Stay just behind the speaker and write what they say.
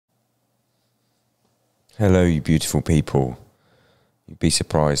Hello, you beautiful people. You'd be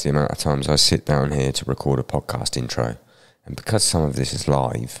surprised the amount of times I sit down here to record a podcast intro. And because some of this is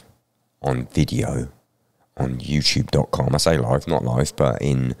live on video on youtube.com, I say live, not live, but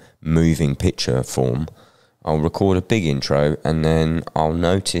in moving picture form, I'll record a big intro and then I'll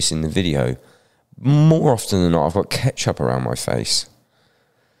notice in the video, more often than not, I've got ketchup around my face.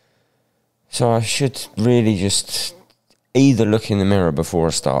 So I should really just either look in the mirror before I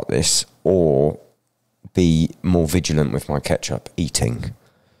start this or be more vigilant with my ketchup eating.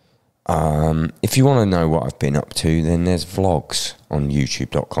 If you want to know what I've been up to, then there's vlogs on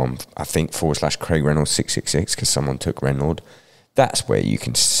youtube.com. I think /Craig Reynolds 666 because someone took Reynolds. That's where you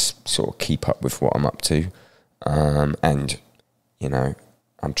can sort of keep up with what I'm up to. And, you know,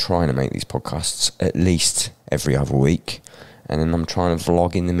 I'm trying to make these podcasts at least every other week. And then I'm trying to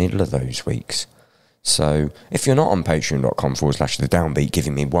vlog in the middle of those weeks. So if you're not on patreon.com /the Downbeat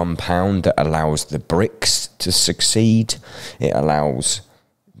giving me £1 that allows the bricks to succeed, it allows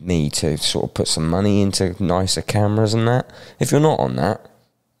me to sort of put some money into nicer cameras and that. If you're not on that,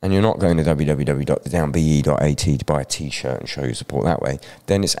 and you're not going to www.thedownbe.at to buy a t-shirt and show your support that way,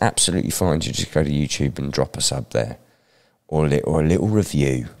 then it's absolutely fine to just go to YouTube and drop a sub there. Or a little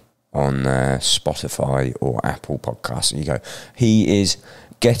review on Spotify or Apple Podcasts. And you go, he is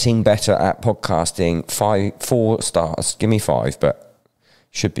getting better at podcasting. 4 stars. Give me 5, but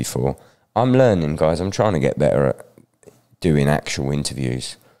should be 4. I'm learning, guys. I'm trying to get better at doing actual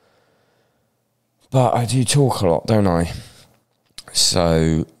interviews. But I do talk a lot, don't I?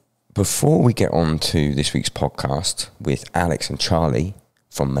 So before we get on to this week's podcast with Alex and Charlie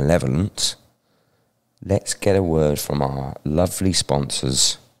from Malevolence, let's get a word from our lovely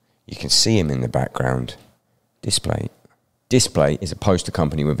sponsors. You can see him in the background. Display. Display is a poster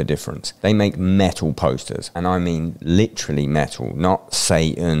company with a difference. They make metal posters, and I mean literally metal, not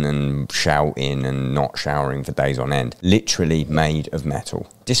Satan and shouting and not showering for days on end. Literally made of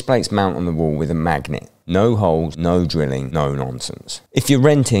metal. Displays mount on the wall with a magnet. No holes, no drilling, no nonsense. If you're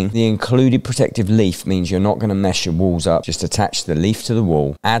renting, the included protective leaf means you're not going to mess your walls up. Just attach the leaf to the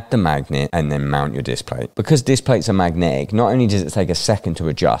wall, add the magnet, and then mount your display. Because displays are magnetic, not only does it take a second to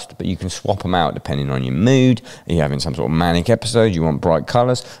adjust, but you can swap them out depending on your mood. Are you having some sort of manic episode? You want bright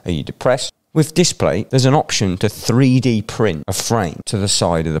colours? Are you depressed? With display, there's an option to 3D print a frame to the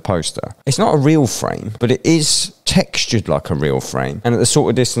side of the poster. It's not a real frame, but it is textured like a real frame. And at the sort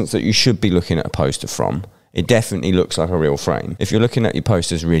of distance that you should be looking at a poster from, it definitely looks like a real frame. If you're looking at your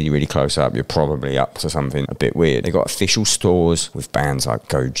posters really, really close up, you're probably up to something a bit weird. They've got official stores with bands like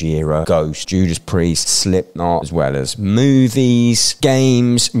Gojira, Ghost, Judas Priest, Slipknot, as well as movies,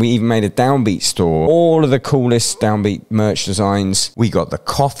 games. We even made a Downbeat store. All of the coolest Downbeat merch designs. We got the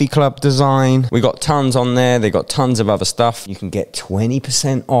Coffee Club design. We got tons on there. They got tons of other stuff. You can get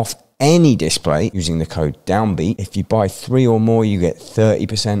 20% off any display using the code DOWNBEAT. If you buy 3 or more, you get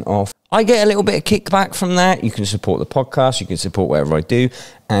 30% off. I get a little bit of kickback from that. You can support the podcast, you can support whatever I do,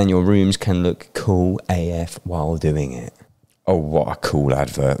 and your rooms can look cool AF while doing it. Oh, what a cool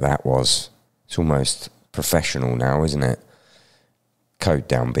advert that was. It's almost professional now, isn't it? Code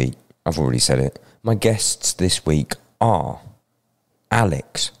DOWNBEAT. I've already said it. My guests this week are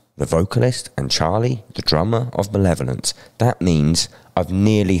Alex, the vocalist, and Charlie, the drummer of Malevolence. That means I've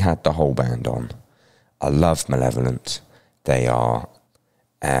nearly had the whole band on. I love Malevolence. They are...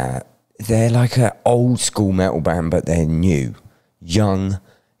 they're like an old school metal band, but they're new, young,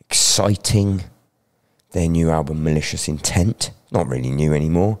 exciting. Their new album, Malicious Intent, not really new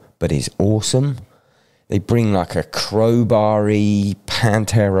anymore, but is awesome. They bring like a crowbar-y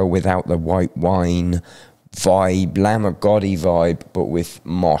Pantera without the white wine vibe, Lamb of God-y vibe, but with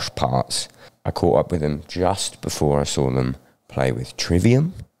mosh parts. I caught up with them just before I saw them play with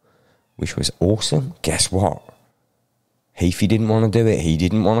Trivium, which was awesome. Guess what? Heafy didn't want to do it. He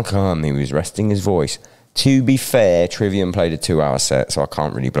didn't want to come. He was resting his voice. To be fair, Trivium played a 2-hour set, so I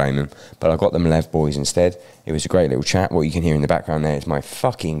can't really blame him. But I got the Malev boys instead. It was a great little chat. What you can hear in the background there is my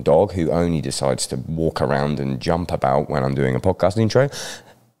fucking dog, who only decides to walk around and jump about when I'm doing a podcast intro.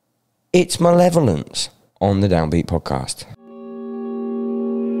 It's Malevolence on the Downbeat podcast.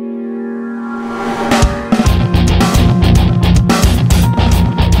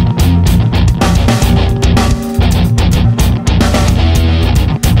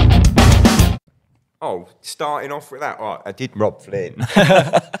 Oh, starting off with that. Right, I did Rob Flynn.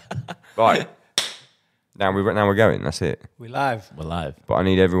 Right. Now we're going. That's it. We're live. We're live. But I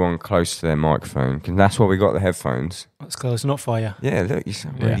need everyone close to their microphone, because that's why we got the headphones. That's close enough for you. Yeah, look, you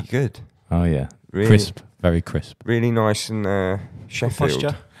sound really good. Oh, yeah. Really, crisp. Very crisp. Really nice and Sheffield.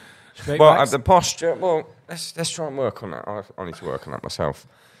 Posture. Straight Well, backs. the posture, well, let's try and work on that. I need to work on that myself.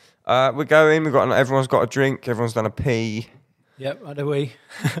 We're going. Everyone's got a drink. Everyone's done a pee. Yep, I do we.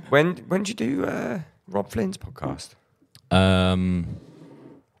 When did you do Rob Flynn's podcast? I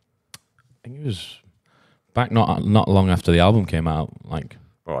think it was back not long after the album came out, like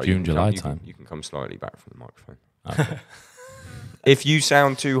June, July time. You can come slightly back from the microphone. Okay. If you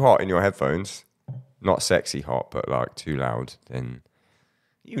sound too hot in your headphones, not sexy hot, but like too loud, then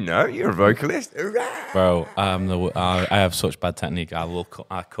you're a vocalist. Bro, I have such bad technique.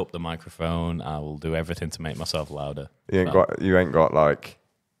 I cup the microphone. I will do everything to make myself louder. You ain't got like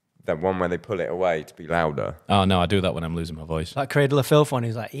that one where they pull it away to be louder. Oh no, I do that when I'm losing my voice. That Cradle of Filth one,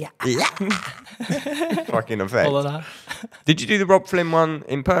 he's like, yeah. Fucking effect. All of that. Did you do the Rob Flynn one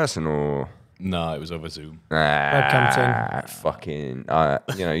in person or? No, it was over Zoom. Webcam thing. Fucking,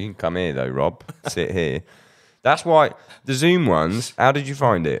 you can come here though, Rob. Sit here. That's why the Zoom ones. How did you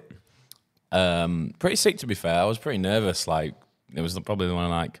find it? Pretty sick, to be fair. I was pretty nervous. Like, it was probably the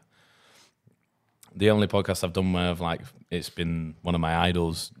one the only podcast I've done where it's been one of my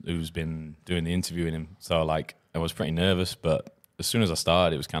idols who's been doing the interviewing him. So like, I was pretty nervous, but as soon as I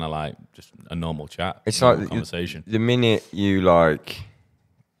started, it was kind of like just a normal chat. It's like conversation. The minute you like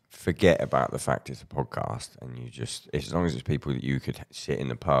forget about the fact it's a podcast, and you just, as long as it's people that you could sit in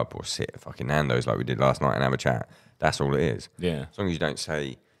the pub or sit at fucking Nando's like we did last night and have a chat, that's all it is. Yeah. As long as you don't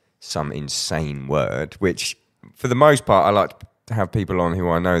say some insane word, which for the most part, I like to have people on who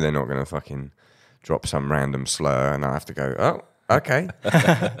I know they're not going to fucking drop some random slur and I have to go, oh, okay.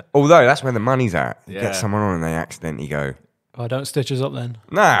 Although that's where the money's at. You get someone on and they accidentally go, oh, don't stitch us up then.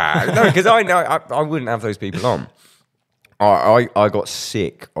 No, because I know I wouldn't have those people on. I got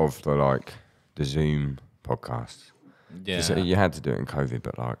sick of the Zoom podcasts. Yeah. You had to do it in COVID,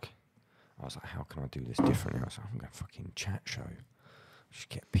 but I was like, how can I do this differently? I was like, I'm going to fucking chat show. Just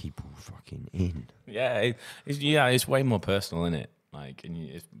get people fucking in. Yeah, it's way more personal, isn't it? Like,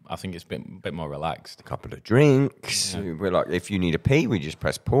 I think it's a bit more relaxed. A couple of drinks. Yeah. We're like, if you need a pee, we just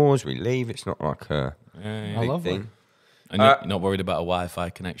press pause, we leave. It's not like a big thing. And you're not worried about a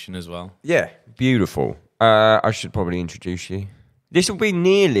Wi-Fi connection as well? Yeah, beautiful. I should probably introduce you. This will be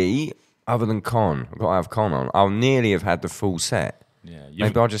nearly, other than Con, I've got to have Con on, I'll nearly have had the full set. Yeah,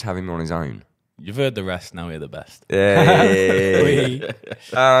 maybe I'll just have him on his own. You've heard the rest, now you're the best. Yeah.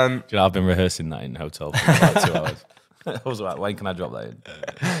 I've been rehearsing that in the hotel for about 2 hours. I was like, when can I drop that in?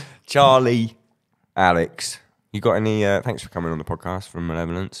 Charlie, Alex, you got any, thanks for coming on the podcast from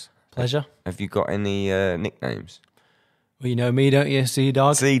Malevolence. Pleasure. Have you got any nicknames? Well, you know me, don't you,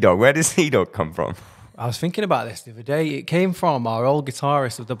 Sea-Dog? Sea-Dog, where does Sea-Dog come from? I was thinking about this the other day. It came from our old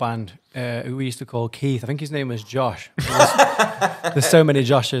guitarist of the band, who we used to call Keith. I think his name was Josh. There's so many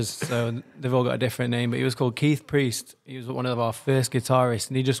Joshes, so they've all got a different name. But he was called Keith Priest. He was one of our first guitarists,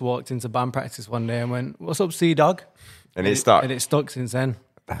 and he just walked into band practice one day and went, "What's up, Sea-Dog?" And it stuck. And it stuck since then.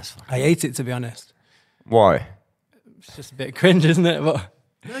 I hate it, to be honest. Why? It's just a bit cringe, isn't it? But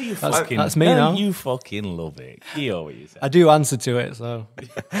no, that's me now. You fucking love it. You always. I do answer to it, so.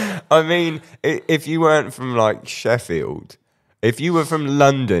 I mean, if you weren't from Sheffield, if you were from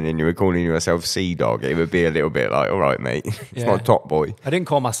London and you were calling yourself Sea-Dog, it would be a little bit like, all right, mate, it's not Top Boy. I didn't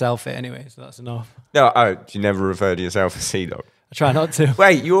call myself it anyway, so that's enough. No, you never refer to yourself as Sea-Dog? I try not to.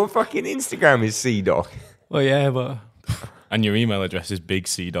 Wait, your fucking Instagram is Sea-Dog? Well, yeah, but... And your email address is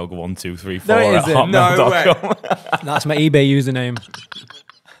bigcdog1234 no, at hotmail.com. No that's my eBay username.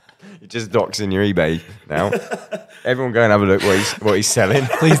 You're just doxing your eBay now. Everyone go and have a look what he's selling.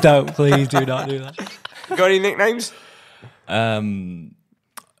 Please do not do that. You got any nicknames? I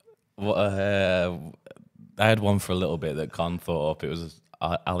had one for a little bit that Con thought up. It was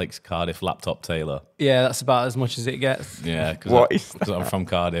Alex Cardiff Laptop Taylor. Yeah, that's about as much as it gets. Yeah, because I'm from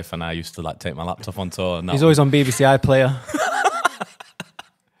Cardiff and I used to take my laptop on tour. And he's always on BBC iPlayer.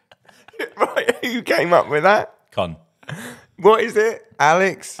 Right, who came up with that? Con. What is it?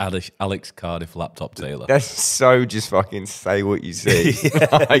 Alex Cardiff Laptop Taylor. That's so just fucking say what you see.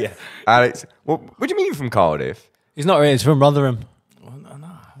 Yeah. Alex, what do you mean you're from Cardiff? He's not really, he's from Rotherham. Well, no,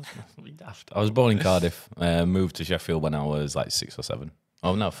 I was born in Cardiff, moved to Sheffield when I was 6 or 7.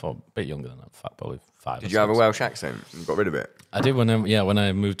 Oh no, a bit younger than that, probably 5 Did you have a Welsh accent and got rid of it? I did when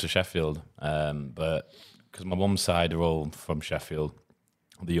I moved to Sheffield, but because my mum's side are all from Sheffield,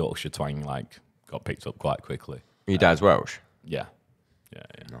 the Yorkshire twang got picked up quite quickly. Your dad's Welsh? Yeah.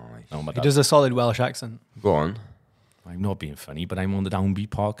 Nice. No, he does a solid Welsh accent. Go on. I'm not being funny, but I'm on the Downbeat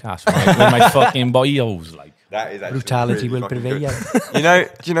podcast, right? With my fucking boyos. That is brutality really will prevail. Do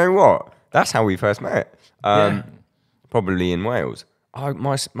you know what? That's how we first met. Probably in Wales.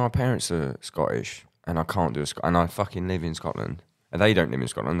 My parents are Scottish, and I can't do and I fucking live in Scotland. And they don't live in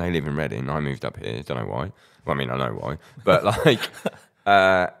Scotland. They live in Reading. I moved up here. Don't know why. Well, I mean, I know why, but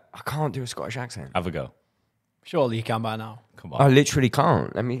I I can't do a Scottish accent. Have a go. Surely you can by now. Come I on. literally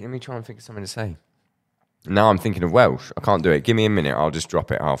can't. Let me try and think of something to say. Now I'm thinking of Welsh. I can't do it. Give me a minute. I'll just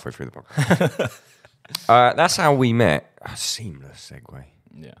drop it halfway through the podcast. That's how we met. A seamless segue.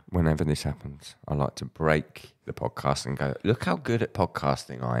 Yeah. Whenever this happens, I like to break the podcast and go, look how good at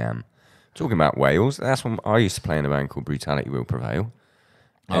podcasting I am. Talking about Wales, that's when I used to play in a band called Brutality Will Prevail.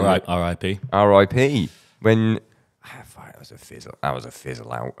 All right. R.I.P. R.I.P. When that was a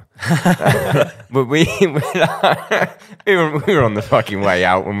fizzle out. But we were on the fucking way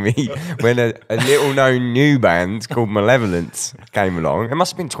out when a little known new band called Malevolence came along. It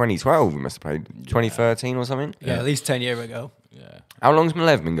must have been 2012. We must have played 2013 or something. Yeah, at least 10 years ago. Yeah. How long's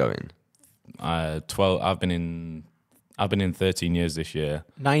Malev been going? 12. I've been in 13 years this year.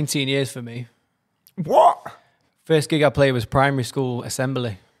 19 years for me. What? First gig I played was primary school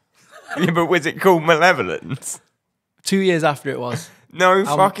assembly. Yeah, but was it called Malevolence? 2 years after it was. No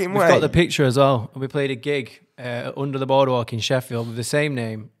fucking way. We've got the picture as well. And we played a gig under the boardwalk in Sheffield with the same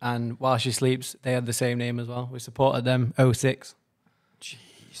name. And While She Sleeps, they had the same name as well. We supported them 06.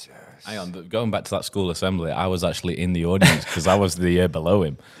 Jesus. Hang on, going back to that school assembly, I was actually in the audience because I was the year below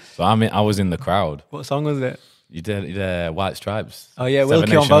him. So I was in the crowd. What song was it? You did White Stripes. Oh, yeah, Seven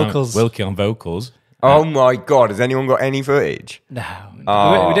Wilkie on Nation Army. vocals. Wilkie on vocals. Oh my God, has anyone got any footage? No.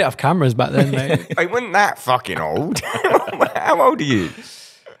 Oh. We didn't have cameras back then, mate. Hey, wasn't that fucking old? How old are you?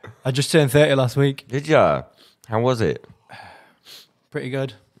 I just turned 30 last week. Did ya? How was it? Pretty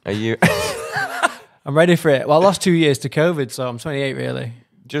good. Are you I'm ready for it. Well, I lost 2 years to COVID, so I'm 28 really.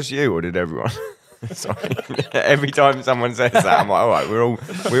 just you, or did everyone? Sorry. Every time someone says that, I'm like, all right,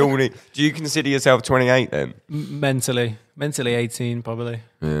 we all need. Do you consider yourself 28 then? Mentally 18 probably.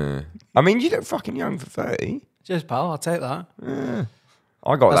 Yeah. I mean, you look fucking young for 30. Just pal, I'll take that.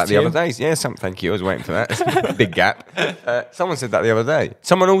 I got That's that the you. other day. Yeah, thank you. I was waiting for that. Big gap. Someone said that the other day.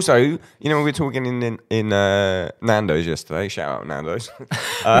 Someone also, you know, we were talking in Nando's yesterday. Shout out Nando's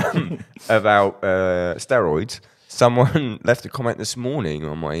about steroids. Someone left a comment this morning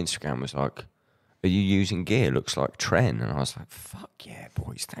on my Instagram. Was like, "Are you using gear? Looks like Tren." And I was like, "Fuck yeah,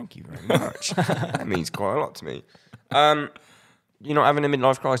 boys! Thank you very much. That means quite a lot to me." You're not having a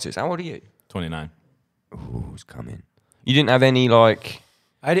midlife crisis. How old are you? 29. Ooh, it's coming. You didn't have any like.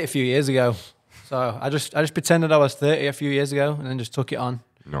 I had it a few years ago. So I just pretended I was 30 a few years ago and then just took it on.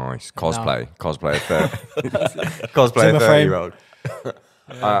 Nice cosplay a 30 Timber frame. 30-year-old.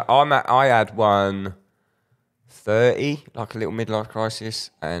 I had one 30, like a little midlife crisis,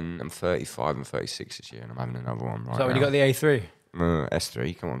 and I'm 35 and 36 this year, and I'm having another one right So when now. you got the A3?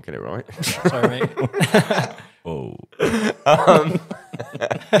 S3, come on, get it right. Sorry, mate. Oh.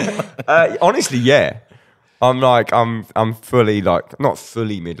 Honestly, yeah. I'm fully like, not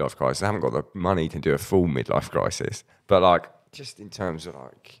fully midlife crisis. I haven't got the money to do a full midlife crisis, but like just in terms of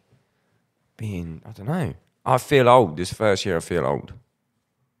like being, I don't know. I feel old. This first year, I feel old.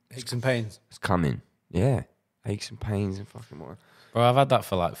 Aches and pains. It's coming. Yeah, aches and pains and fucking what. Bro, I've had that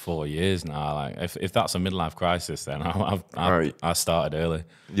for like 4 years now. Like, if that's a midlife crisis, then I started early.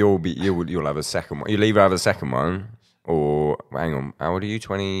 You'll have a second one. You'll either have a second one or hang on. How old are you?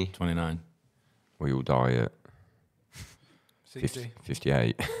 29. Or you'll die at 60.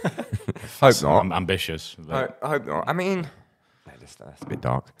 58. Hope not. I'm ambitious. I hope not. I mean, that's a bit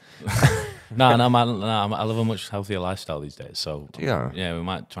dark. No, I live a much healthier lifestyle these days. So Do you? yeah, we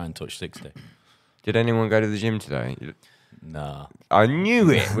might try and touch 60. Did anyone go to the gym today? No. I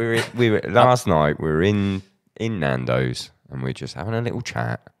knew it. We were last night. We were in Nando's and we were just having a little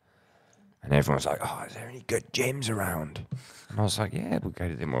chat. And everyone's like, "Oh, is there any good gyms around?" And I was like, "Yeah, we'll go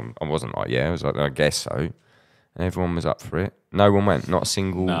to them." I wasn't like, "Yeah," I was like, "I guess so." And everyone was up for it. No one went. Not a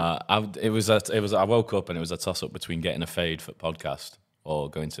single. No, it was. I woke up and it was a toss up between getting a fade for podcast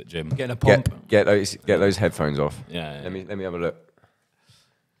or going to the gym. Getting a pump. Get those headphones off. Yeah. Let me have a look.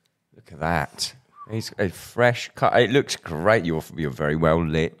 Look at that. It's a fresh cut. It looks great. You're very well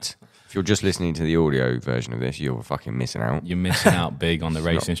lit. If you're just listening to the audio version of this, you're fucking missing out. You're missing out big on the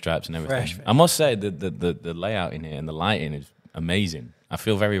racing stripes and everything. Fresh. I must say the layout in here and the lighting is amazing. I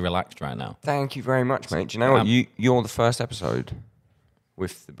feel very relaxed right now. Thank you very much, mate. Do you know what? You're the first episode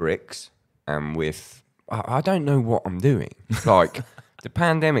with the bricks and with... I don't know what I'm doing. Like, the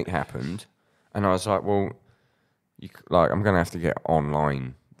pandemic happened, and I was like, well, I'm going to have to get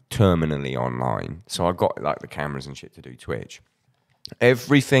online, terminally online. So I got, like, the cameras and shit to do Twitch.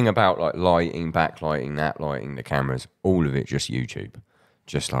 Everything about, like, lighting, backlighting, that lighting, the cameras, all of it just YouTube.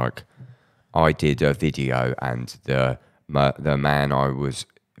 Just like, I did a video and the man I was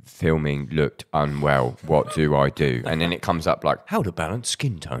filming looked unwell. What do I do? And then it comes up like, how to balance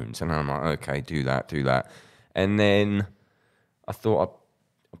skin tones. And I'm like, okay, do that. And then I thought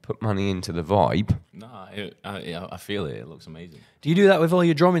I put money into the vibe. No, I feel it. It looks amazing. Do you do that with all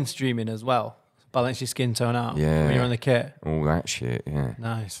your drumming streaming as well? Balance your skin tone out when you're on the kit? All that shit, yeah.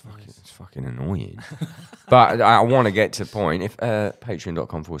 Nice. It's fucking annoying. But I want to get to the point. If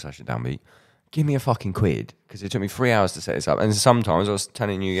patreon.com/downbeat, give me a fucking quid, because it took me 3 hours to set this up. And sometimes, I was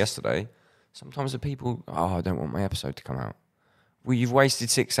telling you yesterday, sometimes the people, I don't want my episode to come out. Well, you've wasted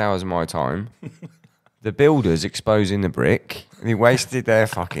 6 hours of my time. The builders exposing the brick, they wasted their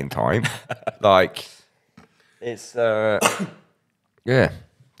fucking time. Like, it's, yeah.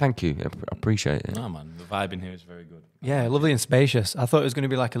 Thank you. I appreciate it. No, man. The vibe in here is very good. Yeah, lovely and spacious. I thought it was going to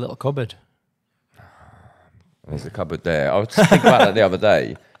be like a little cupboard. There's a cupboard there. I was thinking about that the other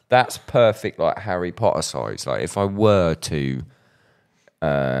day. That's perfect, like Harry Potter size. Like, if I were to,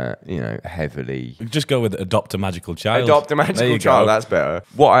 heavily... Just go with adopt a magical child. Adopt a magical child, that's better.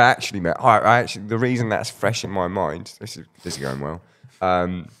 What I actually meant... the reason that's fresh in my mind... This is going well.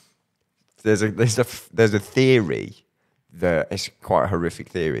 There's a theory... it's quite a horrific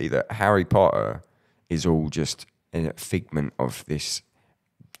theory that Harry Potter is all just a figment of this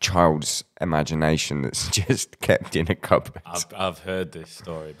child's imagination that's just kept in a cupboard. I've heard this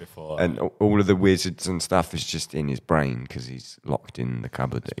story before. And all of the wizards and stuff is just in his brain because he's locked in the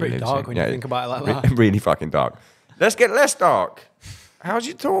cupboard that he lives in. Pretty dark when you think about it like that. Really fucking dark. Let's get less dark. How's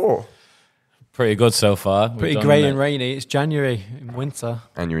your tour? Pretty good so far. Pretty grey and rainy. It's January in winter.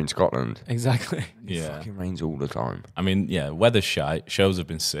 And you're in Scotland. Exactly. It fucking rains all the time. I mean, yeah, weather's shite. Shows have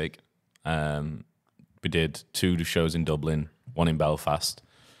been sick. We did 2 shows in Dublin, 1 in Belfast.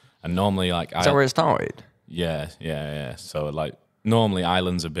 And normally, like... Is that where it started? Yeah. So, like, normally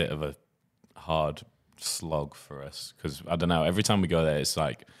Ireland's a bit of a hard slog for us. Because, I don't know, every time we go there, it's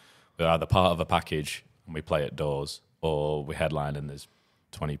like we're either part of a package and we play at doors, or we headline and there's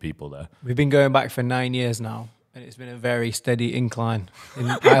 20 people there. We've been going back for 9 years now, and it's been a very steady incline in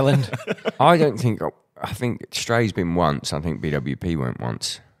Ireland. I think Stray's been once. I think BWP went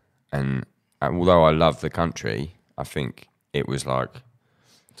once. And although I love the country, I think it was like...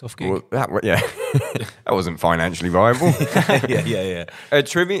 Tough gig. Well, that wasn't financially viable. Yeah.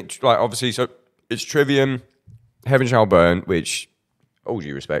 Trivium, like, obviously, so it's Trivium, Heaven Shall Burn, which, all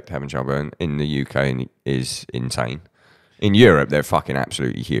due respect, Heaven Shall Burn in the UK is insane. In Europe, they're fucking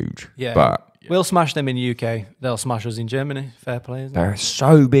absolutely huge. Yeah. But we'll smash them in the UK. They'll smash us in Germany. Fair play, isn't it? they're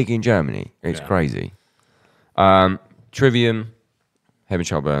so big in Germany. It's crazy. Trivium, Heaven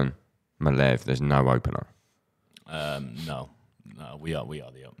Shall Burn, Malev, there's no opener. No, we are the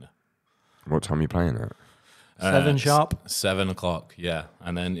opener. What time are you playing at? 7 sharp. 7 o'clock, yeah.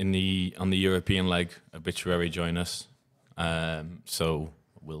 And then on the European leg, Obituary join us. So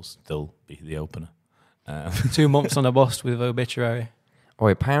we'll still be the opener. 2 months on a bus with Obituary. Oh,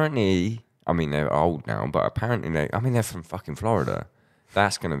 apparently, I mean, they're old now, but apparently they're from fucking Florida.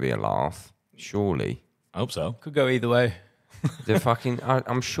 That's going to be a laugh, surely. I hope so. Could go either way. They're fucking,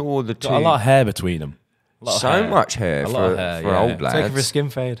 I'm sure the two... Got a lot of hair between them. So much hair for old lads. Take it for a skin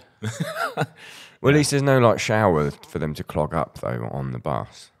fade. Well, at least there's no like shower for them to clog up though on the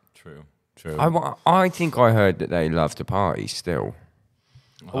bus. True. I think I heard that they love to party still.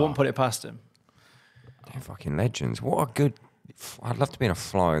 I wouldn't put it past him. They're fucking legends. What a good... I'd love to be in a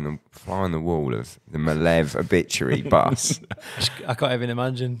fly on the wall of the Malev Obituary bus. I can't even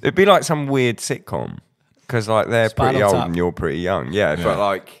imagine. It'd be like some weird sitcom because like they're Spinal pretty old Tap. and you're pretty young. Yeah, but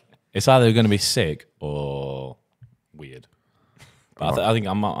like It's either going to be sick or weird. But I think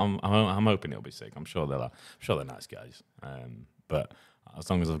I'm hoping it'll be sick. I'm sure they're nice guys. But as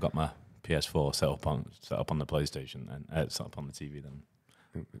long as I've got my PS4 set up on the PlayStation and set up on the TV, then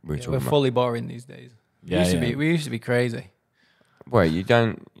we're fully boring these days. We used to be crazy. Well, you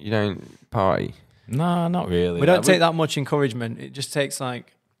don't party. No, not really. We don't take that much encouragement. It just takes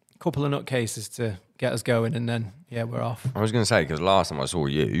like a couple of nutcases to get us going, and then we're off. I was going to say, because last time I saw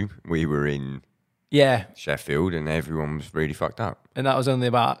you, we were in Sheffield, and everyone was really fucked up. And that was only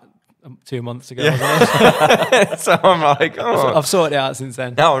about 2 months ago. Wasn't it? So I'm like, I've sorted it out since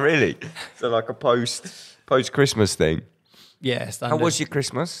then. Oh, really? So like a post Christmas thing. Yeah, standard. How was your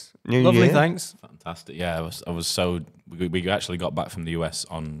Christmas? New Lovely, Year? thanks. Fantastic. Yeah, I was so... We actually got back from the US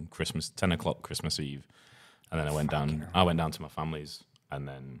on Christmas, 10 o'clock Christmas Eve. And then I went down to my family's, and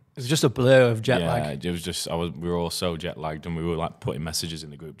then... It was just a blur of jet lag. It was just... we were all so jet lagged, and we were like putting messages in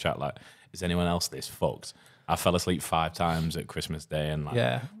the group chat like, is anyone else this fucked? I fell asleep 5 times at Christmas Day and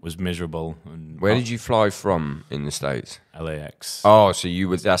was miserable. And Where did you fly from in the States? LAX. Oh, so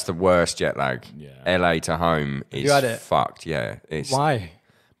that's the worst jet lag. Yeah. LA to home is You had it? fucked, yeah. Why?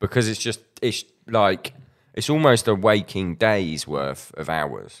 Because it's like, it's almost a waking day's worth of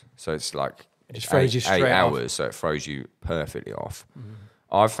hours. So it's like It just throws you straight 8 off. hours, so it throws you perfectly off.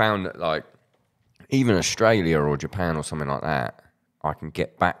 I've found that like even Australia or Japan or something like that, I can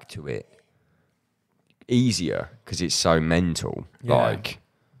get back to it easier because it's so mental. Yeah. Like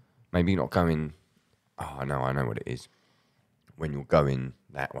maybe not going. Oh, I know what it is. When you're going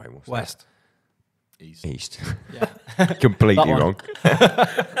that way, what's West. East. East. Yeah. Completely wrong.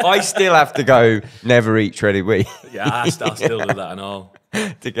 I still have to go. Never eat shredded wheat. Yeah, I still do that and all.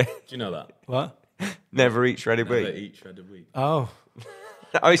 to get, Do you know that? What? never eat shredded Never wheat. eat shredded wheat. Oh,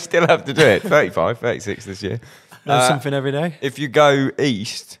 I still have to do it. 35, 36 this year. know something every day. If you go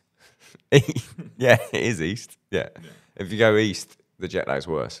east, yeah, it is east. Yeah. If you go east, the jet lag's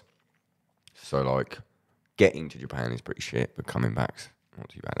worse. So like, getting to Japan is pretty shit, but coming back's not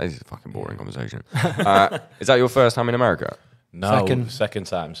too bad. This is a fucking boring conversation. Is that your first time in America? No, second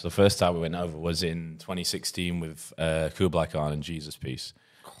time. So the first time we went over was in 2016 with Kublai Khan and Jesus Peace,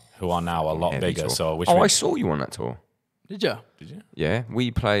 who are now a lot bigger. Tour. So I saw you on that tour. Did you? Did you? Yeah,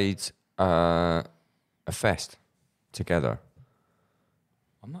 we played a fest together.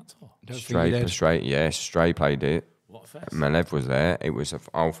 On that tour? Don't think you did. Stray played it. What fest? Malev was there. It was.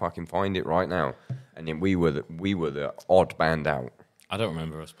 I'll fucking find it right now. And then we were the odd band out. I don't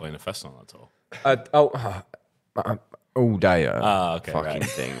remember us playing a fest on that tour. All day. Okay, fucking right.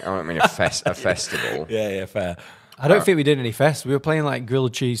 thing. I don't mean a festival. Yeah, fair. I don't think we did any fest. We were playing like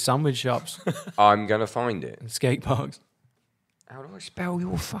grilled cheese sandwich shops I'm gonna find it. and skate parks. How do I spell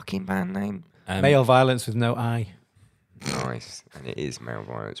your fucking band name? Male violence with no I. Nice, and it is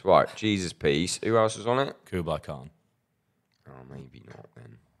Malevolence. Right, Jesus Peace. Who else was on it? Kublai Khan. Oh, maybe not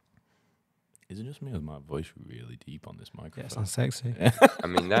then. Is it just me or is my voice really deep on this microphone? Yeah, it sounds sexy. I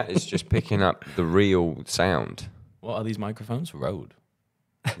mean, that is just picking up the real sound. What are these microphones? Rode.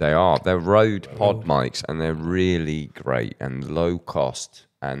 They are. They're Rode pod mics, and they're really great and low cost.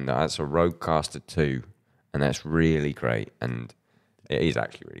 And that's a Rodecaster 2, and that's really great. And it is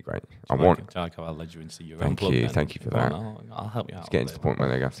actually really great. Do you like how I led you into your own plug then? Thank you for that. I'll help you out. It's getting to the point where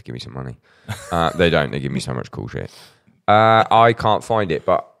they have to give me some money. They don't. They give me so much cool shit. I can't find it,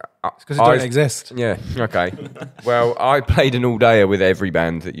 but It's because it don't exist. Yeah. Okay. Well, I played an all-dayer with every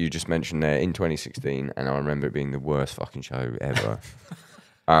band that you just mentioned there in 2016, and I remember it being the worst fucking show ever.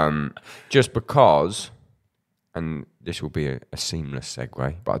 Just because, and this will be a seamless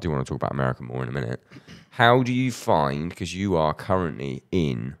segue, but I do want to talk about America more in a minute. How do you find, because you are currently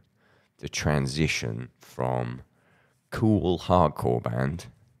in the transition from cool hardcore band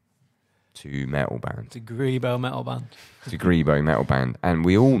to metal band. It's a Grebo metal band. It's a Grebo metal band. And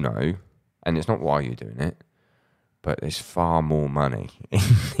we all know, and it's not why you're doing it, but there's far more money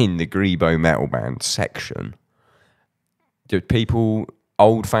in the Grebo metal band section. Do people,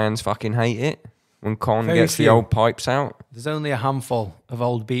 old fans fucking hate it when Con Very gets few. the old pipes out? There's only a handful of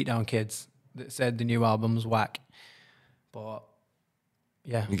old beatdown kids that said the new album's whack. But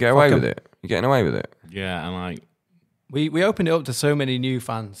yeah. You get away with it. You're getting away with it. Yeah, and like We opened it up to so many new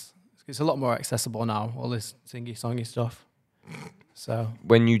fans. It's a lot more accessible now, all this singy-songy stuff. So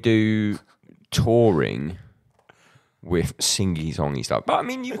When you do touring with singy-songy stuff, but I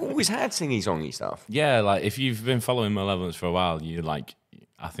mean, you've always had singy-songy stuff. yeah, like if you've been following Malevolence for a while,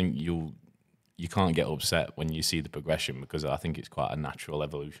 I think you can't get upset when you see the progression because I think it's quite a natural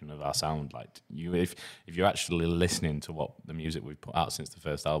evolution of our sound. Like if you're actually listening to what the music we've put out since the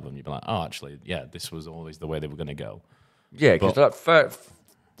first album, you'd be like, oh, actually, yeah, this was always the way they were going to go. Yeah, because like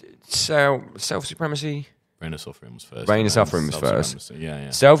self-supremacy. Reign of Suffering was first. Reign of Suffering was first.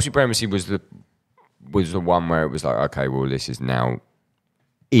 Yeah. Self-supremacy was the one where it was like, okay, well, this is now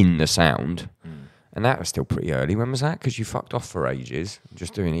in the sound. And that was still pretty early. When was that? Because you fucked off for ages,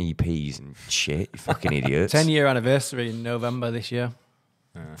 just doing EPs and shit. You fucking idiots. 10-year anniversary in November this year.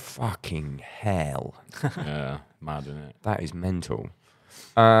 Fucking hell. Yeah, mad, isn't it? That is mental.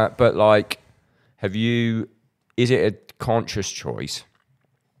 But like, is it a conscious choice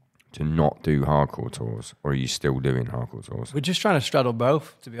to not do hardcore tours, or are you still doing hardcore tours? We're just trying to straddle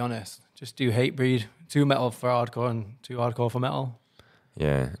both, to be honest. Just do Hatebreed, too metal for hardcore and too hardcore for metal.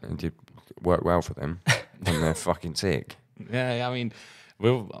 Yeah, it did work well for them, and they're fucking sick. Yeah, I mean,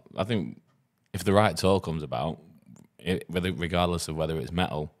 I think if the right tour comes about, regardless of whether it's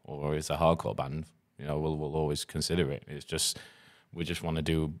metal or it's a hardcore band, we'll always consider it. It's just we just want to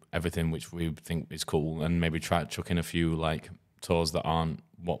do everything which we think is cool, and maybe try to chuck in a few like tours that aren't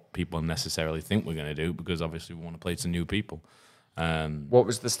what people necessarily think we're going to do, because obviously we want to play to new people. What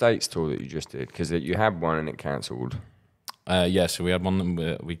was the States tour that you just did? Because you had one and it cancelled. Yeah, so we had one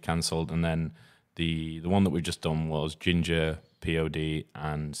that we cancelled, and then the one that we've just done was Ginger, POD,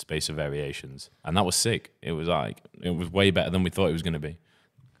 and Space of Variations, and that was sick. It was way better than we thought it was going to be.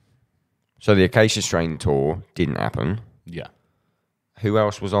 So the Acacia Strain tour didn't happen. Yeah. Who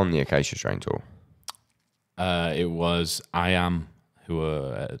else was on the Acacia Strain tour? It was I Am, who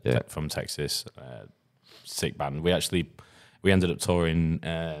were from Texas. Sick band. We ended up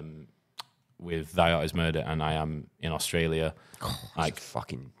touring with Thy Art Is Murder and I Am in Australia. Like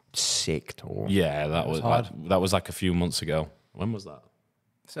fucking sick tour. Yeah, that was like a few months ago. When was that?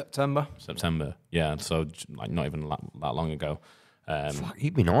 September. Yeah, so like not even that long ago. Fuck,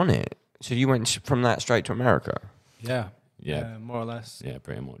 you've been on it. So you went from that straight to America? Yeah. Yeah, more or less. Yeah,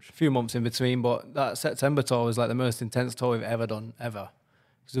 pretty much. A few months in between, but that September tour was like the most intense tour we've ever done, ever.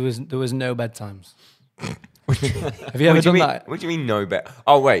 Because there was no bedtimes. Have you ever done that? What do you mean no bed?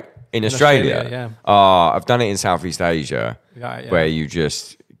 Oh wait, in Australia? Yeah. I've done it in Southeast Asia, Yeah. where you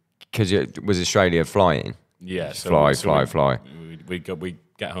just because it was Australia flying. Yeah, fly. We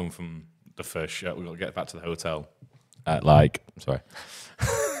get home from the first show. We got to get back to the hotel at like That's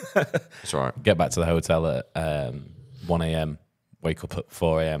right. Get back to the hotel at 1 a.m. Wake up at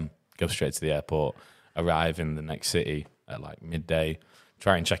 4 a.m. Go straight to the airport. Arrive in the next city at like midday.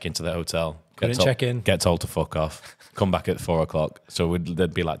 Try and check into the hotel. Check in. Get told to fuck off. Come back at 4 o'clock. So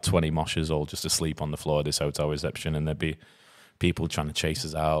there'd be like 20 moshers all just asleep on the floor of this hotel reception, and there'd be people trying to chase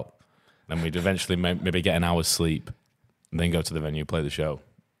us out. Then we'd eventually maybe get an hour's sleep, and then go to the venue, play the show.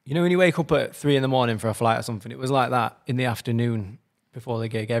 You know when you wake up at 3 a.m. for a flight or something? It was like that in the afternoon before the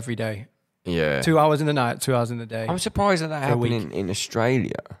gig every day. Yeah. 2 hours in the night, 2 hours in the day. I'm surprised that happened in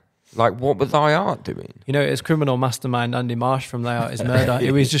Australia. Like, what was Thy Art doing? You know, it's criminal mastermind Andy Marsh from Thy Art Is Murder.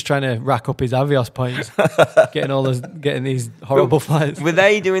 He was just trying to rack up his Avios points, getting these horrible flights. Were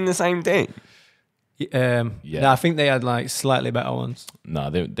they doing the same thing? Yeah. No, I think they had like slightly better ones. No,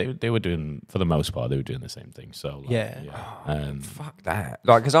 they were doing, for the most part, they were doing the same thing. So like, yeah. Fuck that.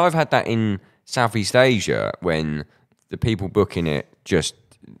 Like, because I've had that in Southeast Asia when the people booking it just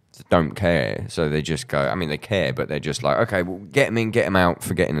don't care, so they just go. I mean, they care, but they're just like, okay, well, get them in, get them out,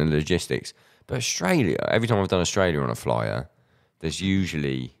 forgetting the logistics. But Australia, every time I've done Australia on a flyer, there's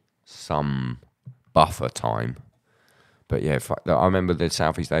usually some buffer time. But yeah, I remember the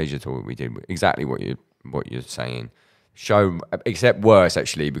Southeast Asia tour we did exactly what you're saying. Show, except worse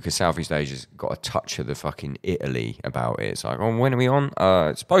actually, because Southeast Asia's got a touch of the fucking Italy about it. It's like, oh, when are we on?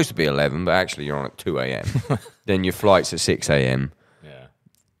 It's supposed to be 11, but actually you're on at 2 a.m. Then your flight's at 6 a.m.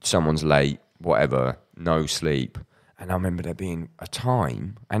 Someone's late, whatever, no sleep. And I remember there being a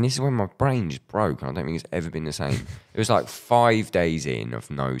time, and this is when my brain just broke, and I don't think it's ever been the same. It was like 5 days in of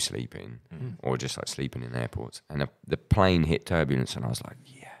no sleeping, or just like sleeping in airports. And the plane hit turbulence, and I was like,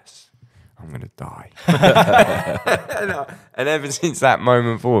 yes, I'm going to die. and ever since that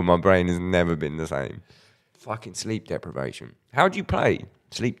moment forward, my brain has never been the same. Fucking sleep deprivation. How do you play?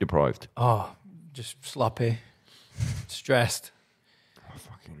 Sleep deprived? Oh, just sloppy, stressed.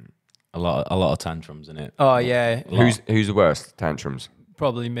 A lot of tantrums in it. Oh yeah. Who's the worst? Tantrums.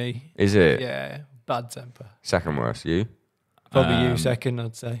 Probably me. Is it? Yeah. Bad temper. Second worst. You? Probably you second,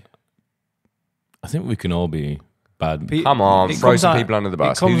 I'd say. I think we can all be bad. Come on, throw some people under the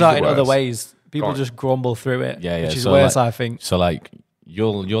bus. It comes out in other ways. People just grumble through it. Yeah. Which is so worse, like, I think. So like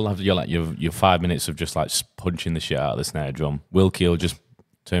you'll have your 5 minutes of just like punching the shit out of the snare drum. Wilkie will just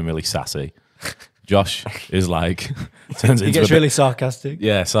turn really sassy. Josh is like he gets really sarcastic.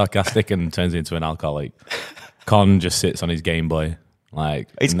 Yeah, sarcastic and turns into an alcoholic. Con just sits on his Game Boy. Like,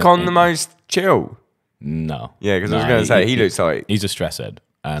 is Con the most chill? No. Yeah, because I was going to say he looks like he's a stress head,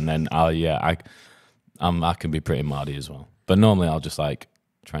 and then I can be pretty mardy as well. But normally I'll just like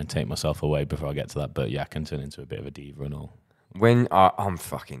try and take myself away before I get to that. But yeah, I can turn into a bit of a diva and all. When I'm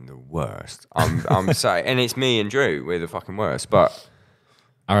fucking the worst. I'm sorry, and it's me and Drew. We're the fucking worst. But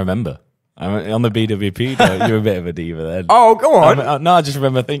I remember. On the BWP, though, you're a bit of a diva then. Oh, go on. No, I just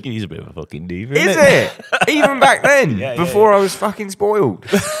remember thinking he's a bit of a fucking diva. Is it? Even back then? Before I was fucking spoiled.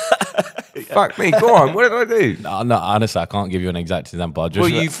 Fuck me. Go on. What did I do? No, honestly, I can't give you an exact example.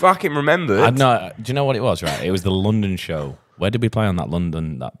 You fucking remembered. Do you know what it was, right? It was the London show. Where did we play on that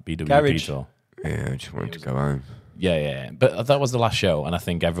BWP Garage. tour? Yeah, I just wanted to go home. Yeah. But that was the last show, and I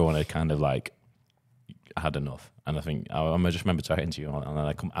think everyone had kind of like had enough. And I think I just remember talking to you, and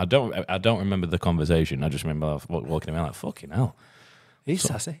then I don't remember the conversation. I just remember walking around like, fucking hell, he's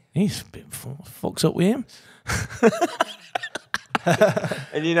sassy. He's been fucked up with him.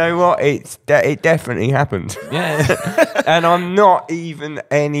 And you know what? It definitely happened. Yeah. And I'm not even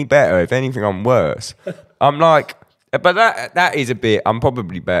any better. If anything, I'm worse. I'm like, but that is a bit. I'm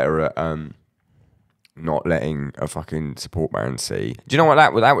probably better at not letting a fucking support band see. Do you know what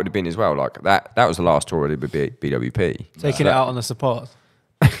that would have been as well? Like that was the last tour I did with BWP. Taking it out on the support.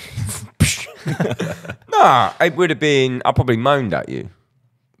 Nah, it would have been. I probably moaned at you.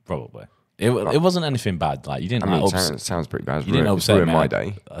 Probably. It wasn't anything bad. Like you didn't. I mean, like, sounds pretty bad. You didn't upset ruined me. my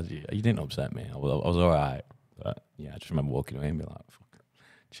day. You didn't upset me. I was all right. But yeah, I just remember walking away and being like, "Fuck,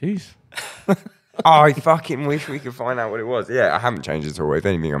 jeez." I fucking wish we could find out what it was. Yeah, I haven't changed at all. If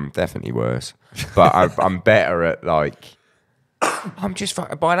anything, I'm definitely worse. But I'm better at like. I'm just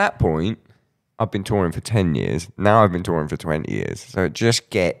by that point. I've been touring for 10 years. Now I've been touring for 20 years. So it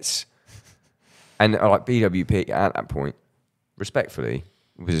just gets. And like BWP at that point, respectfully,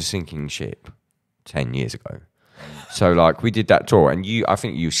 was a sinking ship 10 years ago. So like we did that tour, and I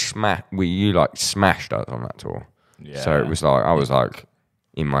think you smashed us on that tour. Yeah. So it was like I was like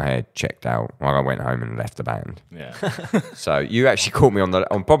in my head checked out. Like I went home and left the band. Yeah. So you actually caught me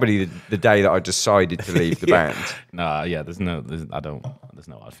on probably the day that I decided to leave the band. No, yeah. There's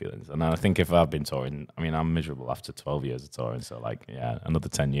no hard feelings, and I think if I've been touring, I mean, I'm miserable after 12 years of touring. So like, yeah, another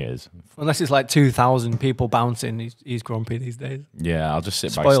 10 years. Unless it's like 2,000 people bouncing, he's grumpy these days. Yeah, I'll just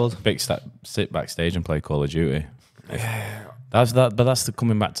sit backstage and play Call of Duty. Yeah. That's that. But that's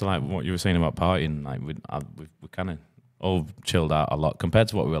coming back to like what you were saying about partying. Like we kind of all chilled out a lot compared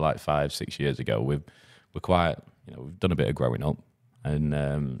to what we were like 5-6 years ago. We're quite, we've done a bit of growing up, and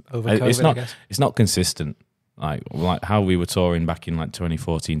over COVID, it's not consistent. Like how we were touring back in like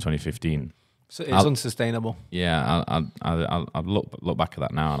 2014, 2015. So it's unsustainable. Yeah, I look back at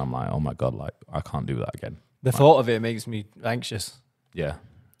that now and I'm like, oh my God, like I can't do that again. The thought of it makes me anxious. Yeah.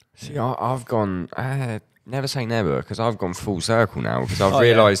 See, I've gone, never say never, because I've gone full circle now, because I've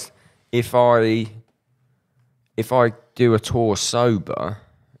realised if I do a tour sober,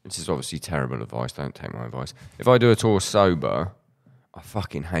 this is obviously terrible advice, don't take my advice. If I do a tour sober, I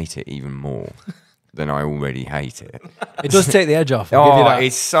fucking hate it even more than I already hate it. It does take the edge off. I'll give you that.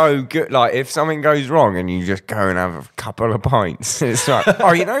 It's so good. Like, if something goes wrong and you just go and have a couple of pints, it's like,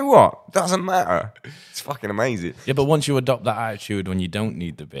 oh, you know what? Doesn't matter. It's fucking amazing. Yeah, but once you adopt that attitude when you don't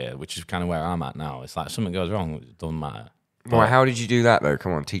need the beer, which is kind of where I'm at now, it's like something goes wrong, it doesn't matter. Right, how did you do that, though?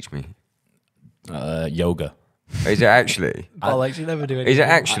 Come on, teach me. Yoga. Is it actually? Bollocks, you never do anything. Is it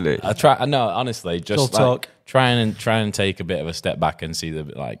actually? I try. No, honestly, just talk. Try and take a bit of a step back and see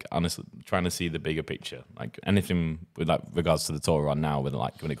honestly, trying to see the bigger picture. Like anything with like regards to the tour we're on now, with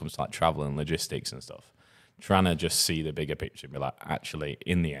like when it comes to like travel and logistics and stuff, trying to just see the bigger picture. Be like, actually,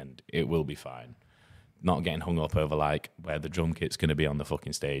 in the end, it will be fine. Not getting hung up over like where the drum kit's going to be on the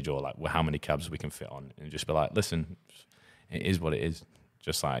fucking stage or like how many cabs we can fit on, and just be like, listen, it is what it is.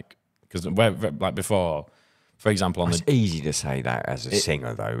 Just like because like before. For example, it's easy to say that as a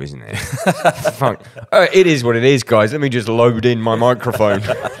singer, though, isn't it? It is what it is, guys. Let me just load in my microphone.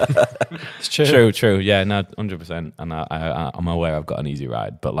 It's true. True. Yeah, no, 100%. And I'm aware I've got an easy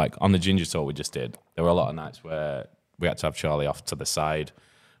ride. But like on the Ginger tour we just did, there were a lot of nights where we had to have Charlie off to the side,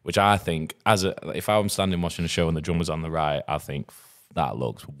 which I think, if I'm standing watching a show and the drummer's on the right, I think that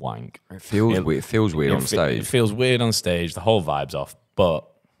looks wank. It feels weird on stage. It feels weird on stage. The whole vibe's off. But,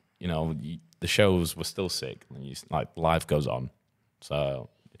 the shows were still sick. And like life goes on. So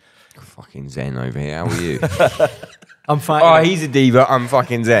fucking zen over here. How are you? I'm fine. Oh, he's a diva. I'm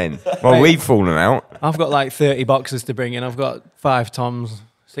fucking zen. Well, we've fallen out. I've got like 30 boxes to bring in. I've got 5 toms,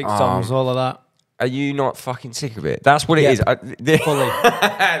 6 toms, all of that. Are you not fucking sick of it? That's what it is. Fully.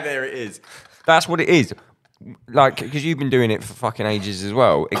 There it is. That's what it is. Like, because you've been doing it for fucking ages as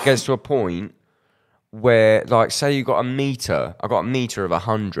well. It gets to a point where, like, say you got a meter. I got a meter of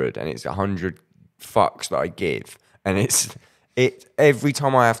 100, and it's 100 fucks that I give, and it's every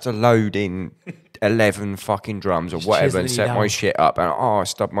time I have to load in 11 fucking drums or whatever and set my shit up, and I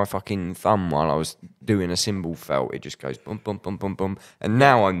stubbed my fucking thumb while I was doing a cymbal felt. It just goes bum bum bum bum bum, and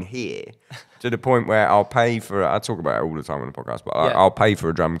now I'm here to the point where I'll pay for. I talk about it all the time on the podcast, but I'll pay for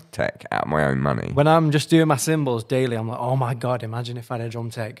a drum tech out of my own money. When I'm just doing my cymbals daily, I'm like, oh my God, imagine if I had a drum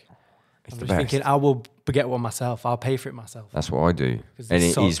tech. I'm just thinking, I will get one myself. I'll pay for it myself. That's what I do.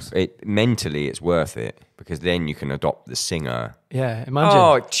 And mentally, it's worth it because then you can adopt the singer. Yeah, imagine.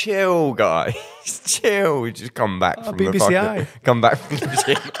 Oh, chill, guys. Chill. We just come back from BBC come back from the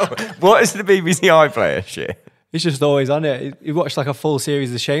gym. What is the BBC iPlayer shit? He's just always on it. He watched like a full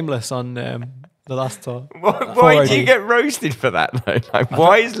series of Shameless on the last tour. Why do you get roasted for that, though? Like,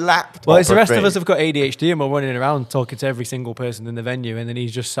 why is laptop? Well, it's the rest of us have got ADHD and we're running around talking to every single person in the venue, and then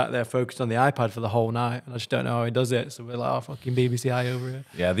he's just sat there focused on the iPad for the whole night, and I just don't know how he does it. So we're like, oh, fucking BBC I over here.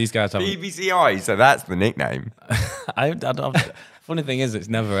 Yeah, these guys have BBC I, so that's the nickname. I don't. Funny thing is, it's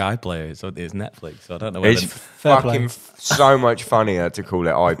never iPlayer. It's Netflix. So I don't know. It's fucking so much funnier to call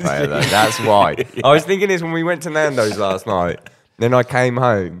it iPlayer, though. That's why. I was thinking this when we went to Nando's last night. Then I came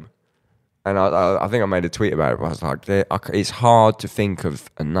home. And I think I made a tweet about it, but I was like, it's hard to think of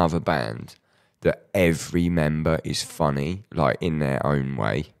another band that every member is funny, like in their own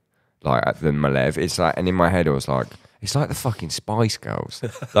way. like than Malev. It's like, and in my head I was like, it's like the fucking Spice Girls.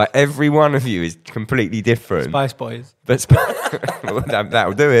 Like every one of you is completely different. Spice Boys. But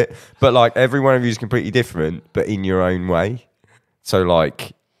that'll do it. But like every one of you is completely different, but in your own way. So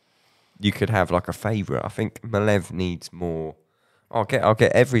like you could have like a favourite. I think Malev needs more. I'll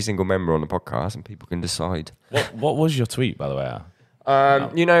get every single member on the podcast, and people can decide. What was your tweet, by the way?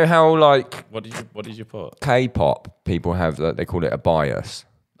 You know how like What did you put? K-pop people have that, they call it a bias.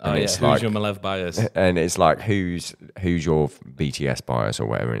 Oh, and it's who's like, your Malev bias? and it's like who's your BTS bias or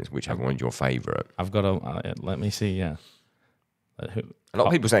whatever, and it's whichever one's your favourite. I've got a. Let me see. Yeah. A lot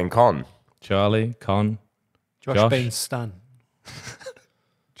of people saying Con. Charlie, Con, Josh Baines Stan.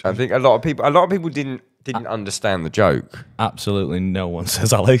 I think a lot of people didn't understand the joke. Absolutely no one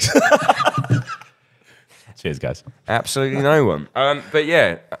says Alex. Cheers, guys. Absolutely no one. But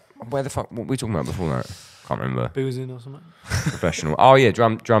yeah, where the fuck? What were we talking about before that? Can't remember. Boozing or something. Professional. Oh yeah,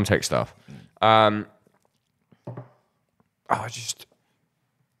 drum tech stuff. I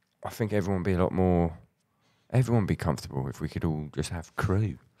think everyone would be a lot more. Everyone would be comfortable if we could all just have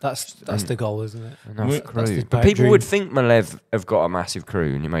crew. That's the goal, isn't it? Enough crew. the But pipe people dream. would think Malev have got a massive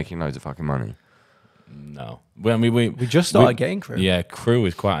crew and you're making loads of fucking money. No. Well, I mean, we just started getting crew. Yeah, crew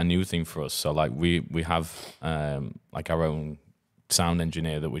is quite a new thing for us. So like we have like our own sound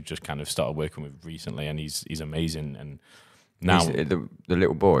engineer that we've just kind of started working with recently, and he's amazing. And now the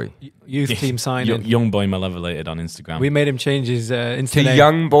little boy. Youth team signing. young boy Malevolated on Instagram. We made him change his Insta To name.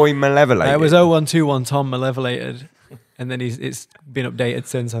 young boy Malevolent. It was 0121 Tom Malevolated, and then it's been updated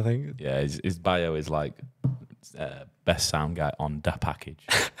since, I think. Yeah, his bio is like best sound guy on Da Package.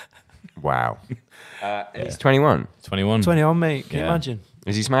 Wow. He's 21. 21. 21, mate. Can you Yeah. imagine?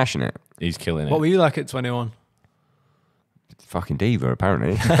 Is he smashing it? He's killing it. What were you like at 21? Fucking diva,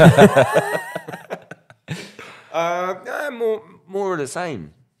 apparently. More of the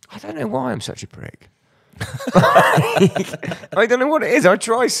same. I don't know why I'm such a prick. I don't know what it is. I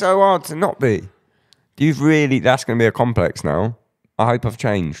try so hard to not be. That's going to be a complex now. I hope I've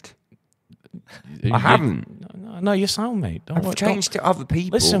changed. I haven't. No, you sound, mate. I've changed to other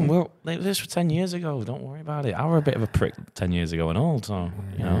people. Listen, this was 10 years ago. Don't worry about it. I was a bit of a prick 10 years ago and all, so,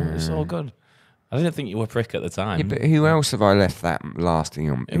 it's all good. I didn't think you were a prick at the time. Yeah, but who else have I left that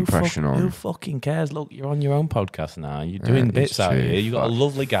lasting impression on? Who fucking cares? Look, you're on your own podcast now. You're doing bits out true. here. You got a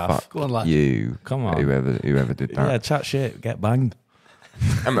lovely gaff. Go on, lad. You. Come on. Whoever did that. Yeah, chat shit. Get banged. I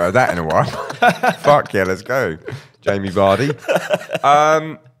haven't heard that in a while. Fuck yeah, let's go. Jamie Vardy.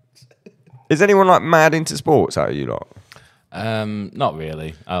 Is anyone like mad into sports out of you lot? Not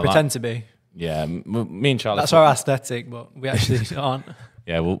really. Pretend to be. Yeah, me and Charlie. That's our aesthetic, but we actually aren't.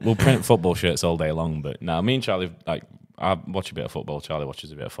 Yeah, we'll print football shirts all day long, but no, me and Charlie, like, I watch a bit of football. Charlie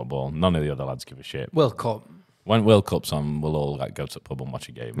watches a bit of football. None of the other lads give a shit. World Cup. When World Cup's on, we'll all like go to the pub and watch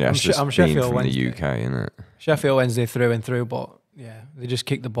a game. Yeah, I'm it's just I'm being Sheffield from Wednesday. the UK, isn't it? Sheffield Wednesday through and through, but yeah, they just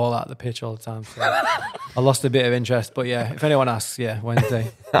kick the ball out of the pitch all the time. So I lost a bit of interest, but yeah, if anyone asks, yeah,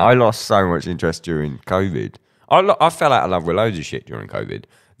 Wednesday. I lost so much interest during COVID. I fell out of love with loads of shit during COVID.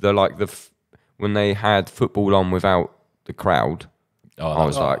 When they had football on without the crowd, I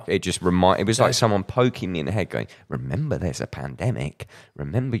was like, it was like someone poking me in the head going, remember there's a pandemic.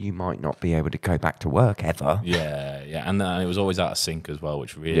 Remember you might not be able to go back to work ever. Yeah, and it was always out of sync as well,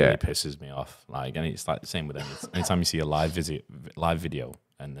 which really pisses me off. Like, and it's like the same with them. Anytime you see a live video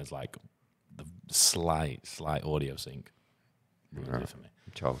and there's like the slight audio sync, ruins it for me.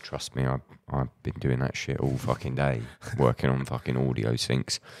 Child, trust me, I've been doing that shit all fucking day, working on fucking audio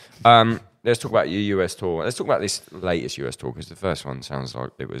syncs. Let's talk about your US tour. Let's talk about this latest US tour, because the first one sounds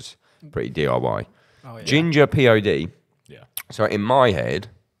like it was pretty DIY. Oh, yeah. Ginger POD. Yeah. So in my head,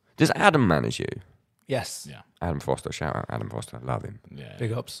 does Adam manage you? Yes. Yeah. Adam Foster, shout out Adam Foster, love him. Yeah.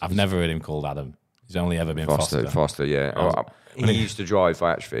 Big ups. I've never heard him called Adam. He's only ever been Foster. Foster, yeah. He used to drive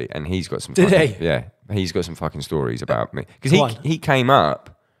Actually, and he's got some. Did he? Yeah, he's got some fucking stories about me, because Go on. he came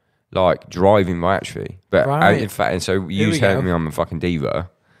up like driving Actually, but Right. in fact, and so Here you we heard go. me on the fucking diva.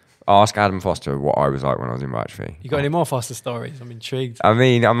 Ask Adam Foster what I was like when I was in Actually. You got any more Foster stories? I'm intrigued. I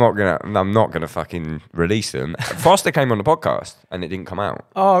mean, I'm not gonna fucking release them. Foster came on the podcast and it didn't come out.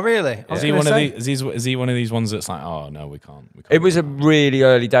 Oh, really? Is he one of these? Is he one of these ones that's like, oh no, we can't. It was a really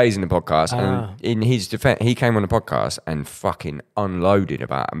early days in the podcast, Ah. and in his defense, he came on the podcast and fucking unloaded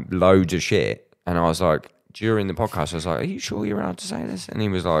about loads of shit. And I was like, during the podcast, I was like, "Are you sure you're allowed to say this?" And he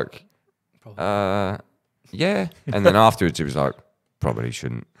was like, "Yeah." And then afterwards, he was like, "Probably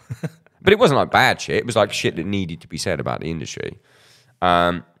shouldn't." But it wasn't like bad shit. It was like shit that needed to be said about the industry.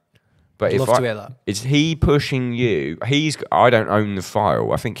 But I'd if love to hear that. is he pushing you? I don't own the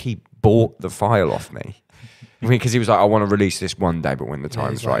file. I think he bought the file off me. Because he was like, I want to release this one day, but when the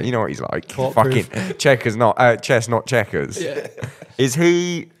time's he's right. like, You know what he's like? court-proof. Fucking chess, not checkers. Yeah. Is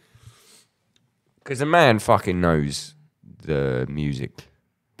he... Because the man fucking knows the music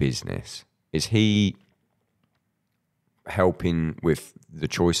business. Is he helping with the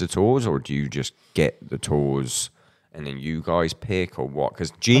choice of tours, or do you just get the tours and then you guys pick, or what?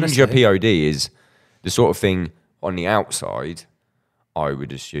 Because Ginger Honestly, POD is the sort of thing on the outside, I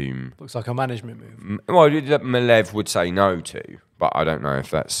would assume. Looks like a management move. Well, that Malev would say no to, but I don't know if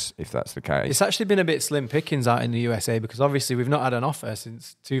that's the case. It's actually been a bit slim pickings out in the USA because obviously we've not had an offer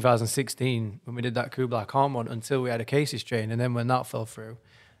since 2016 when we did that Kublai Khan one until we had a Casey strain, and then when that fell through,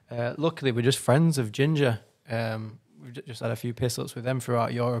 luckily we're just friends of Ginger. We've just had a few piss-ups with them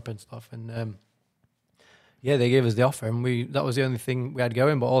throughout Europe and stuff, and yeah, they gave us the offer, and that was the only thing we had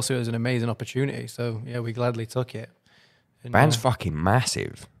going, but also it was an amazing opportunity, so yeah, we gladly took it. And, Band's fucking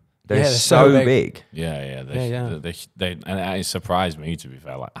massive. They're they're so so big. Yeah. They and it surprised me, to be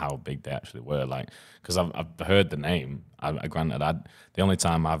fair, like how big they actually were. Like, because I've heard the name. Granted, the only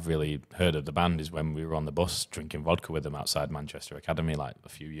time I've really heard of the band is when we were on the bus drinking vodka with them outside Manchester Academy, like a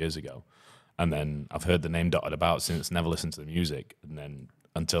few years ago. And then I've heard the name dotted about since. Never listened to the music, and then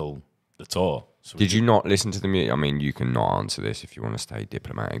until the tour. So Did you not listen to the music? I mean, you can not answer this if you want to stay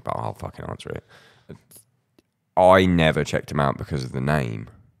diplomatic, but I'll fucking answer it. I never checked them out because of the name.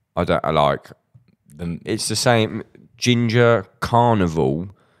 It's the same. Ginger, Carnival,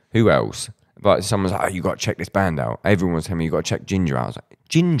 who else? But someone's like, oh, you got to check this band out. Everyone's telling me you got to check Ginger out. I was like,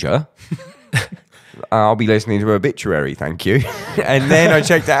 Ginger? I'll be listening to Obituary, thank you. And then I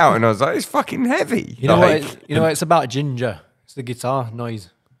checked it out and I was like, it's fucking heavy. You know what it's about Ginger? It's the guitar noise.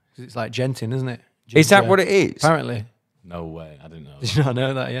 'Cause it's like Genting, isn't it? Ginger. Is that what it is? Apparently. No way, I didn't know. Did you not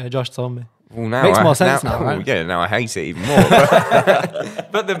know that? Yeah, Josh told me. Well, now Makes more sense now, right? Yeah, now I hate it even more.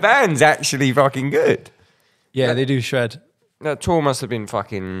 But the band's actually fucking good. Yeah, they do shred. That tour must have been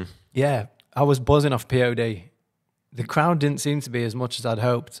fucking... Yeah, I was buzzing off POD. The crowd didn't seem to be as much as I'd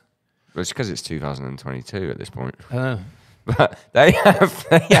hoped. Well, it's because it's 2022 at this point. I don't know. But they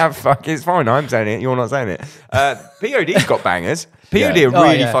have fucking... It's fine, I'm saying it, you're not saying it. POD's got bangers. POD are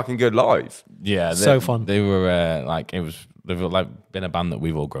really fucking good live. Yeah, so fun. They were they've like been a band that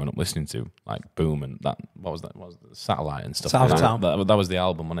we've all grown up listening to, like Boom and that. What was that? What was it? Satellite and stuff. Southtown. That was the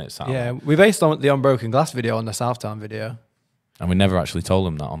album, wasn't it? Satellite. Yeah, we based on the Unbroken Glass video on the Southtown video. And we never actually told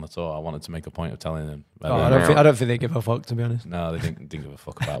them that on the tour. I wanted to make a point of telling them. I don't think they give a fuck, to be honest. No, they didn't give a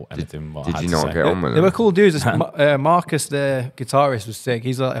fuck about anything. Did you not get on with They them? were cool dudes. Marcus, the guitarist, was sick.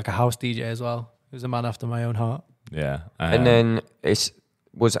 He's like a house DJ as well. He was a man after my own heart. Yeah. And then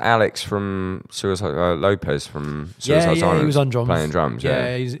was Alex from Suicide Lopez from Suicide Silence. He was on drums. Playing drums,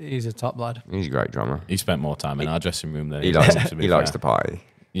 yeah. He's a top lad. He's a great drummer. he spent more time in our dressing room than He likes to to party.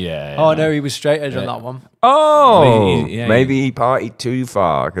 Yeah. Oh, no, he was straight edge on that one. Oh, maybe he partied too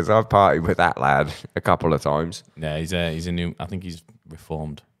far, because I've partied with that lad a couple of times. Yeah, he's a new. I think he's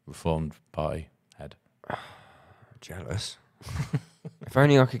reformed party head. Jealous. If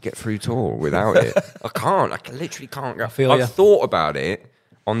only I could get through tour without it. I can't. I literally can't go. I've thought about it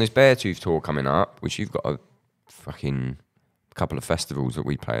on this Beartooth tour coming up, which you've got a fucking couple of festivals that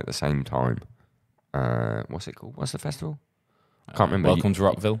we play at the same time. What's it called? What's the festival? I can't remember. Welcome to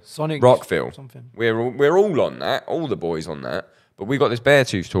Rockville. Sonic Rockville. Something. We're all on that. All the boys on that. But we got this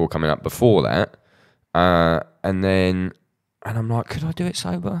Beartooth tour coming up before that. And I'm like, could I do it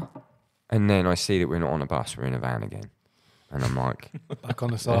sober? And then I see that we're not on a bus. We're in a van again. And I'm like, back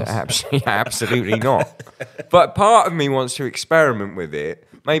on the sauce. Absolutely not. But part of me wants to experiment with it.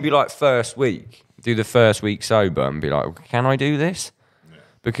 Maybe like first week, do the first week sober and be like, can I do this? Yeah.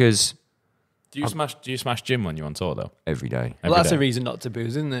 Because do you smash gym when you're on tour though? Every day. Well, that's a reason not to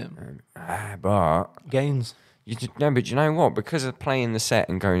booze, isn't it? But gains. But you know what? Because of playing the set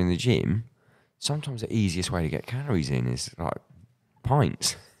and going to the gym, sometimes the easiest way to get calories in is like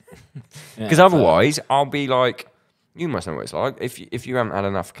pints. Because otherwise, I'll be like. You must know what it's like. If you haven't had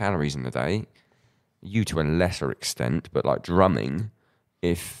enough calories in the day, you to a lesser extent, but like drumming,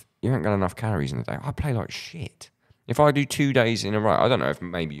 if you haven't got enough calories in the day, I play like shit. If I do 2 days in a row, I don't know if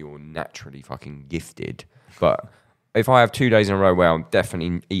maybe you're naturally fucking gifted, but if I have 2 days in a row where I'm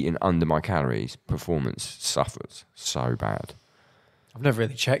definitely eating under my calories, performance suffers so bad. I've never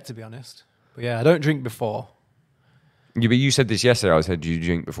really checked, to be honest. But yeah, I don't drink before. Yeah, but you said this yesterday. I said, do you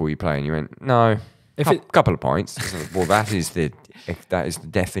drink before you play? And you went, no. A couple of pints. Well, that is the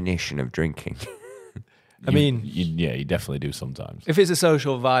definition of drinking. I mean, you definitely do sometimes. If it's a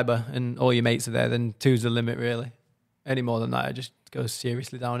social viber and all your mates are there, then 2's the limit, really. Any more than that, it just goes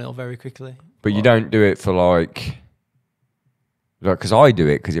seriously downhill very quickly. But you don't do it for like, because I do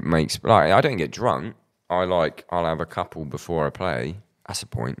it because it makes I don't get drunk. I'll have a couple before I play. That's the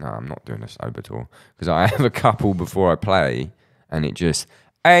point. No, I'm not doing a sober tour because I have a couple before I play, and it just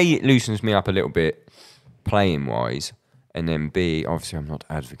it loosens me up a little bit, playing wise, and then B, obviously I'm not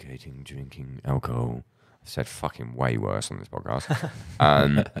advocating drinking alcohol. I've said fucking way worse on this podcast.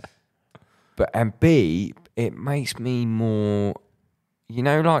 And B, it makes me more,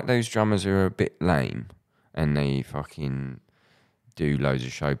 like those drummers who are a bit lame and they fucking do loads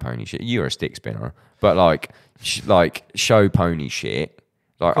of show pony shit. You're a stick spinner, but like show pony shit.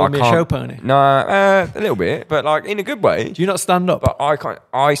 Like Call me a show pony? No, a little bit, but like in a good way. Do you not stand up? But I can't.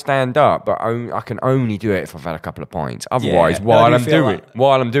 I stand up, but I can only do it if I've had a couple of pints. Otherwise, Yeah. while How do you I'm feel doing like?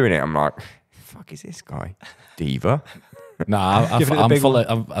 while I'm doing it, I'm like, "Fuck is this guy, diva?" No, Give it a I'm big fully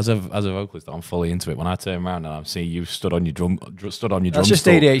as a vocalist. I'm fully into it. When I turn around and I see you stood on your drum That's stool, just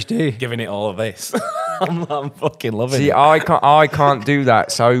ADHD. giving it all of this, I'm fucking loving See, it. I can't do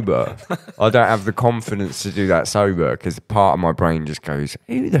that sober. I don't have the confidence to do that sober because part of my brain just goes,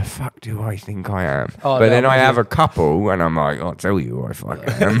 "Who the fuck do I think I am?" Oh, but no, then I I'm have with a couple, and I'm like, "I'll tell you who I fucking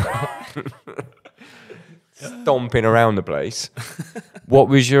am." Stomping around the place.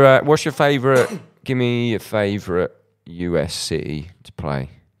 What's your favourite? Give me your favourite US city to play.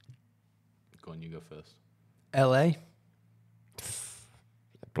 Go on, you go first. LA.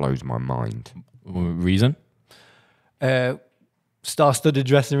 It blows my mind. Reason? Star-studded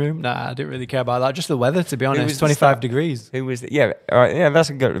dressing room. Nah, I didn't really care about that. Just the weather, to be was honest. the 25 degrees. Who was it? Yeah, all right, yeah, that's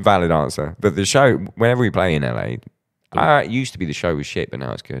a good, valid answer. But the show, whenever we play in LA, it used to be the show was shit, but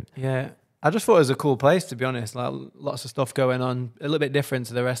now it's good. Yeah. I just thought it was a cool place, to be honest. Like, lots of stuff going on. A little bit different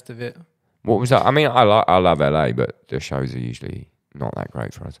to the rest of it. What was that? I mean, I love LA, but the shows are usually not that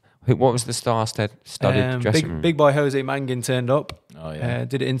great for us. What was the star-studded dressing room? Big boy Jose Mangin turned up. Oh yeah,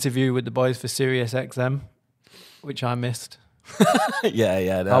 Did an interview with the boys for Sirius XM, which I missed.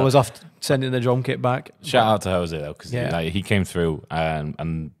 yeah. I was off sending the drum kit back. Shout out to Jose though, because Yeah. he came through,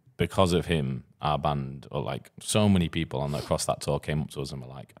 and because of him, our band, or like so many people across that tour, came up to us and were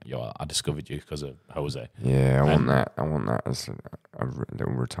like, "Yo, I discovered you because of Jose." Yeah, I want that as a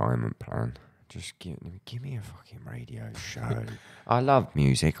little retirement plan. Just give me a fucking radio show. I love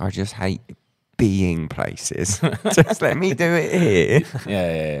music. I just hate being places. Just let me do it here.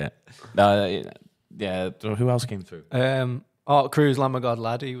 Yeah. No, yeah. Who else came through? Art Cruz, Lamb of God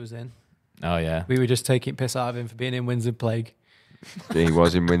lad, he was in. Oh yeah. We were just taking piss out of him for being in Winds of Plague. He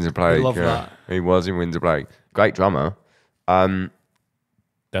was in Windsor Plague. Love that. He was in Windsor Plague. Great drummer. Devil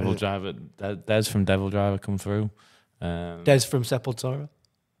Driver. Des from Devil Driver come through. Des from Sepultura.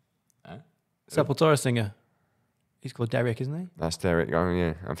 Sepultura singer. He's called Derek, isn't he? That's Derek. Oh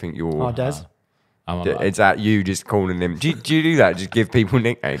yeah, I think you're. Oh, Des. I'm on that. It's that you just calling them. Do you do that? Just give people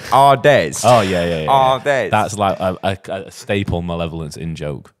nicknames. Des. Oh yeah. Des. That's like a staple Malevolence in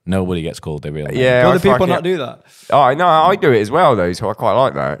joke. Nobody gets called their real name. Yeah. Do I other people fucking- not do that? Oh no, I do it as well though, so I quite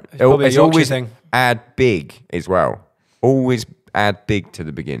like that. It's probably a It's Yorkshire always thing. add big as well. Always add big to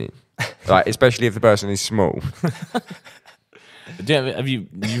the beginning, like especially if the person is small. Have you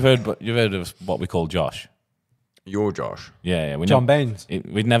heard of what we call Josh? You're Josh. Yeah. John Baines.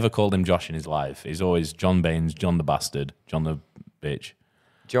 We'd never called him Josh in his life. He's always John Baines, John the bastard, John the bitch.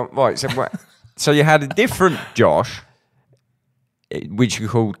 John, right. So so you had a different Josh, which you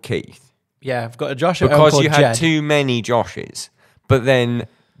called Keith, Yeah, I've got a Josh at home because called you had Jed. too many Joshes. But then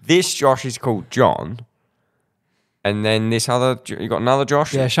this Josh is called John, and then this other you got another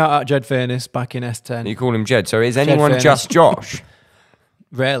Josh. Yeah, shout out Jed Furness back in S10. You call him Jed. So is anyone Furness. just Josh?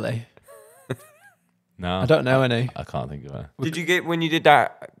 Rarely. No, I don't know any. I can't think of it. Did you get when you did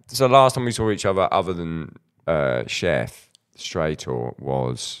that? So last time we saw each other, other than Chef Stray tour,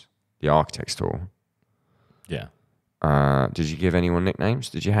 was the Architects tour. Yeah. Did you give anyone nicknames?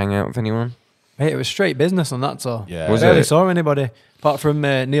 Did you hang out with anyone? Hey, it was straight business on that tour. Yeah. Was Barely it? saw anybody apart from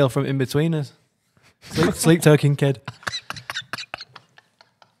Neil from In Betweeners. Sleep Token Kid.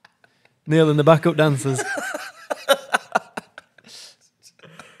 Neil and the backup dancers.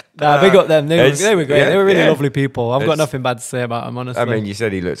 Nah, big up them. They were great. yeah, They were really yeah. lovely people. I've got It's- nothing bad to say about them, honestly. I mean, you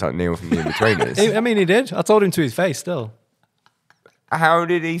said he looked like Neil from the In-Betweeners. I mean, he did. I told him to his face still. How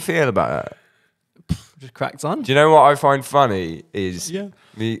did he feel about that? Just cracked on. Do you know what I find funny is Yeah.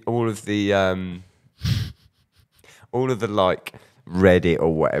 all of the like Reddit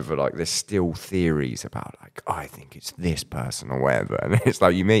or whatever, like there's still theories about like I think it's this person or whatever, and it's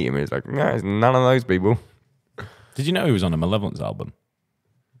like you meet him and it's like no, it's none of those people. Did you know he was on a Malevolence album?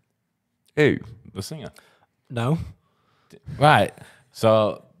 Who? The singer. No. Right.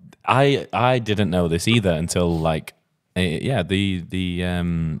 So I didn't know this either until like Yeah,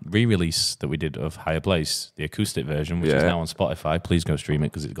 the re-release that we did of Higher Place, the acoustic version, which is now on Spotify. Please go stream it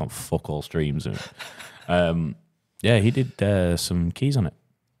because it's got fuck all streams. And, yeah, he did some keys on it.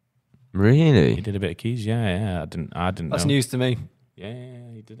 Really? He did a bit of keys. Yeah. I didn't. That's know. news to me.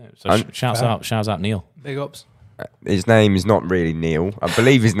 Yeah, he did it. So shouts out Neil. Big ups. His name is not really Neil. I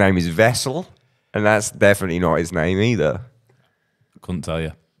believe his name is Vessel, and that's definitely not his name either. Couldn't tell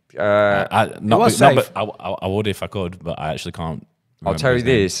you. I would if I could, but I actually can't. I'll tell you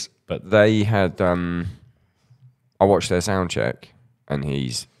this. But they had. I watched their sound check, and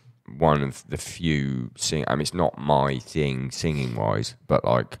he's one of the few I mean, it's not my thing singing wise, but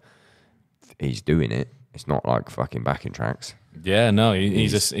like he's doing it. It's not like fucking backing tracks. Yeah, no,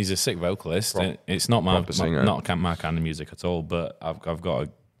 he's a sick vocalist. It's not my kind of music at all. But I've got to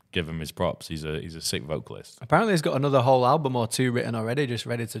give him his props. He's a sick vocalist. Apparently, he's got another whole album or two written already, just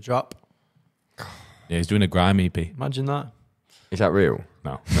ready to drop. Yeah, he's doing a grime EP. Imagine that. Is that real?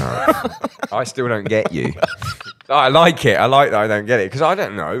 No. I still don't get you. I like it. I like that I don't get it because I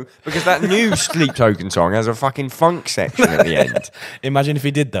don't know. Because that new Sleep Token song has a fucking funk section at the end. Imagine if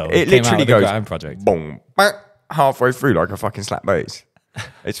he did though. It literally goes grime project. Boom, bang, halfway through like a fucking slap bass.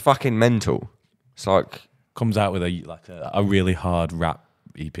 It's fucking mental. It's like comes out with a really hard rap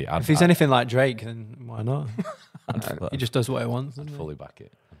EP. If he's anything like Drake, then why not? He just does what he wants. I'd fully back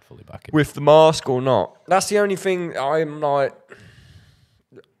it. With the mask or not. That's the only thing I'm like.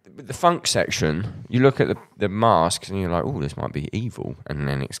 With the funk section, you look at the masks and you're like, oh, this might be evil. And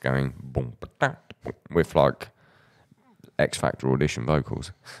then it's going boom, ba-da, boom, with like X Factor audition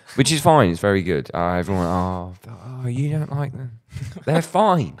vocals, which is fine. It's very good. Everyone, oh, you don't like them. They're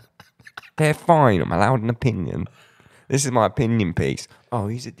fine. They're fine. I'm allowed an opinion. This is my opinion piece. Oh,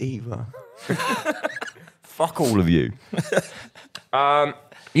 he's a diva. Fuck all of you.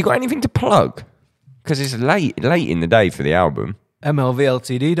 You got anything to plug? Because it's late in the day for the album.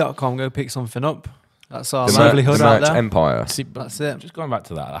 MLVLTD.com, go pick something up. That's our livelihood out there. Empire. See, that's it. Just going back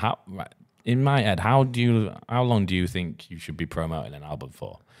to that, in my head, how long do you think you should be promoting an album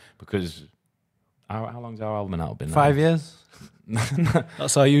for? Because how long's our album out been? 5 years.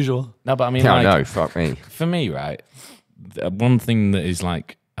 That's our usual. No, but I mean, no, fuck me. For me, right, one thing that is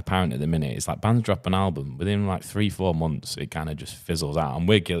like apparent at the minute is like bands drop an album within like 3-4 months, it kind of just fizzles out, and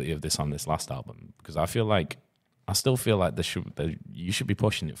we're guilty of this on this last album because I still feel like you should be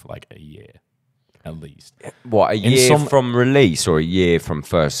pushing it for like a year at least. What, a year from release or a year from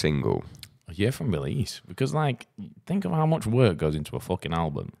first single? A year from release, because like think of how much work goes into a fucking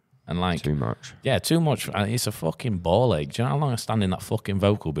album. And like too much. Yeah, too much. It's a fucking ball ache. Do you know how long I stand in that fucking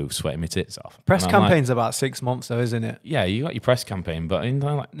vocal booth sweating my tits off? Press campaign's about 6 months though, isn't it? Yeah, you got your press campaign, but in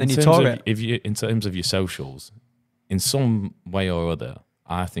terms of your socials, in some way or other,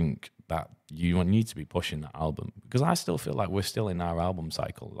 I think that you need to be pushing that album, because I still feel like we're still in our album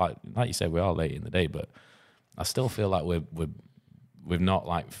cycle. Like you said, we are late in the day, but I still feel like we've not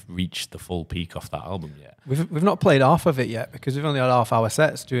like reached the full peak off that album yet. We've not played half of it yet because we've only had half our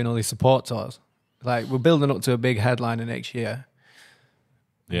sets doing all these support tours. Like we're building up to a big headliner next year.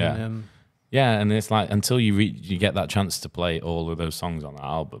 Yeah, and it's like until you get that chance to play all of those songs on that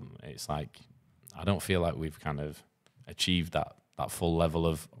album, it's like I don't feel like we've kind of achieved that full level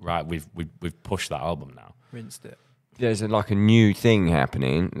of we've pushed that album now. Rinsed it. There's like a new thing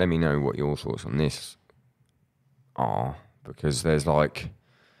happening. Let me know what your thoughts on this are. Because there's like,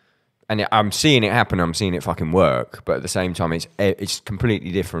 and I'm seeing it happen, I'm seeing it fucking work, but at the same time, it's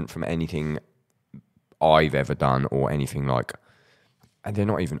completely different from anything I've ever done or anything like, and they're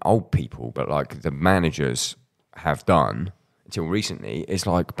not even old people, but like the managers have done until recently. It's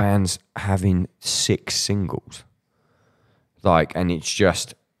like bands having 6 singles, like, and it's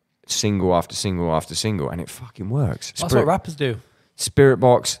just single after single after single, and it fucking works. That's what rappers do. Spirit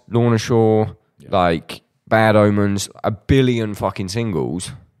Box, Lorna Shore, like. Bad Omens, 1 billion fucking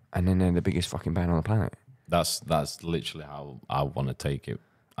singles, and then they're the biggest fucking band on the planet. That's literally how I want to take it.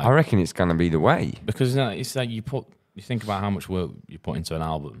 I reckon it's going to be the way. Because it's like you think about how much work you put into an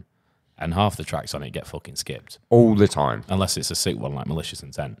album, and half the tracks on it get fucking skipped. All the time. Unless it's a sick one like Malicious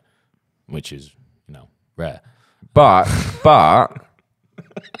Intent, which is, rare. But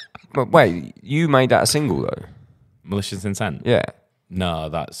wait, you made that a single though? Malicious Intent? Yeah. No,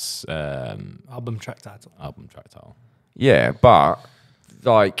 that's album track title. Yeah, but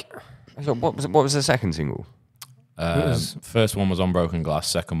like, what was the second single? First one was Unbroken Glass.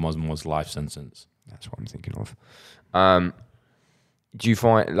 Second one was Life Sentence. That's what I'm thinking of. Do you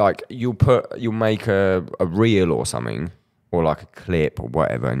find like you'll make a reel or something, or like a clip or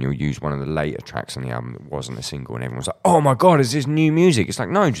whatever, and you'll use one of the later tracks on the album that wasn't a single, and everyone's like, "Oh my god, is this new music?" It's like,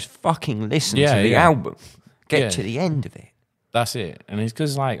 no, just fucking listen to the album. Get to the end of it. That's it. And it's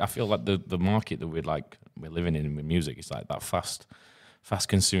because like I feel like the market that we're living in with music is like that fast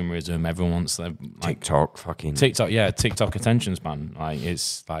consumerism. Everyone wants their like TikTok attention span. Like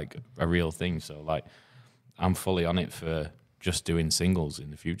it's like a real thing. So like I'm fully on it for just doing singles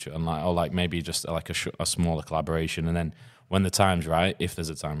in the future, and like maybe just like a smaller collaboration, and then when the time's right, if there's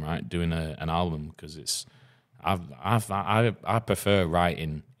a time right, doing an album, because it's I prefer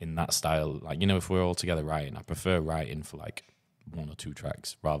writing in that style. Like, you know, if we're all together writing, I prefer writing for like 1 or 2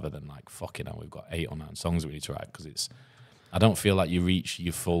 tracks rather than like fucking hell, we've got 8 or 9 songs we need to write, because I don't feel like you reach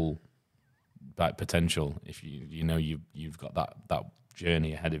your full like potential if you've got that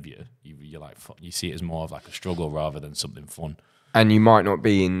journey ahead of you. You're like, you see it as more of like a struggle rather than something fun. And you might not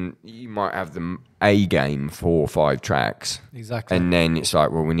be you might have the A game 4 or 5 tracks. Exactly. And then it's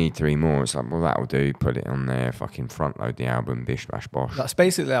like, well, we need 3 more. It's like, well, that'll do. Put it on there, fucking front load the album, bish, bash, bosh. That's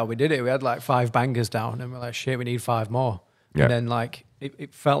basically how we did it. We had like 5 bangers down and we're like, shit, we need 5 more. Yeah. And then like,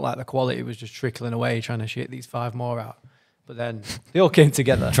 it felt like the quality was just trickling away, trying to shit these 5 more out. But then they all came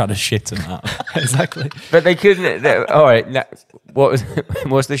together. Trying to shit them out. Exactly. But they couldn't. All right. What's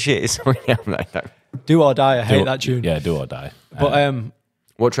the shittest song? Like, Do or Die. I hate that tune. Yeah, Do or Die. But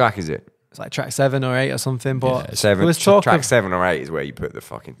what track is it? It's like track 7 or 8 or something. But 7. there was talk track of, 7 or 8 is where you put the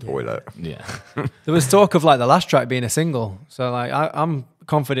fucking toilet. Yeah. There was talk of like the last track being a single. So like I'm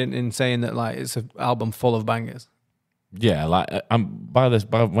confident in saying that like it's an album full of bangers. Yeah, like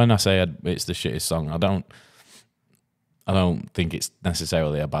when I say it's the shittest song, I don't think it's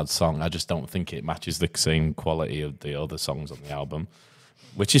necessarily a bad song. I just don't think it matches the same quality of the other songs on the album,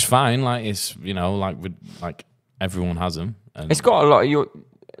 which is fine. Like, it's, you know, like everyone has them. And it's got a lot of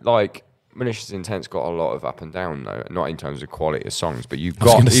like Malicious Intent's got a lot of up and down though, not in terms of quality of songs, but you've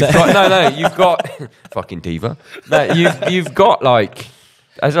got fucking diva. No, you've got like,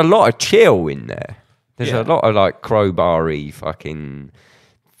 there's a lot of chill in there. There's a lot of like crowbar-y fucking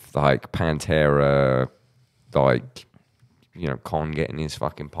like Pantera, like, you know, Con getting his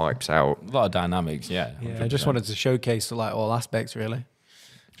fucking pipes out. A lot of dynamics, yeah. Yeah, I just wanted to showcase like all aspects, really.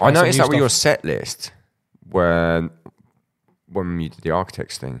 I noticed that with your set list, when you did the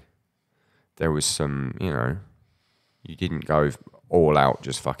Architects thing, there was some, you know, you didn't go all out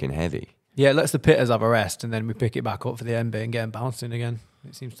just fucking heavy. Yeah, it lets the pitters have a rest, and then we pick it back up for the end bit and get them bouncing again.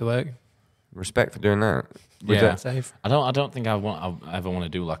 It seems to work. Respect for doing that. Yeah, safe. I don't think I ever want to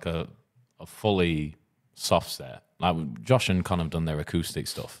do like a fully soft set. Like Josh and Con have done their acoustic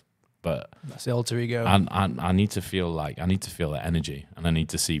stuff, but that's the alter ego. I need to feel that energy, and I need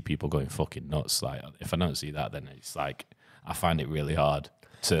to see people going fucking nuts. Like, if I don't see that, then it's like I find it really hard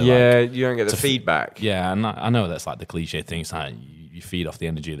to. Yeah, you don't get the feedback. Yeah, and I know that's like the cliche thing. It's like you feed off the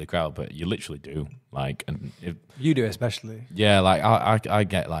energy of the crowd, but you literally do. Like, and you do especially. Yeah, like I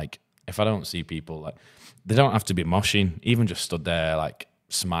get like, if I don't see people, like, they don't have to be moshing, even just stood there like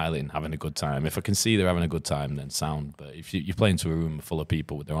smiling, having a good time. If I can see they're having a good time, then sound. But if you play into a room full of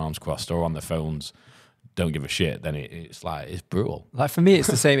people with their arms crossed or on their phones, don't give a shit, then it's like, it's brutal. Like, for me, it's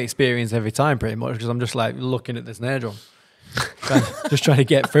the same experience every time pretty much, because I'm just like looking at the snare drum, just trying to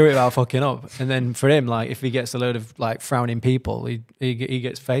get through it without fucking up. And then for him, like, if he gets a load of like frowning people, he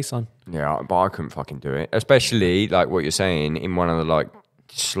gets face on. Yeah, but I couldn't fucking do it, especially like what you're saying in one of the like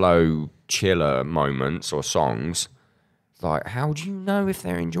slow chiller moments or songs. Like, how do you know if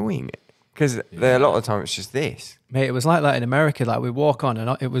they're enjoying it? Because a lot of the time it's just this. Mate, it was like that in America. Like, we walk on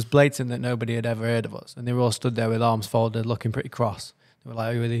and it was blatant that nobody had ever heard of us, and they were all stood there with arms folded, looking pretty cross. They were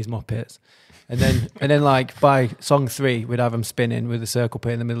like, "Who are these muppets?" And then like by song 3, we'd have them spinning with a circle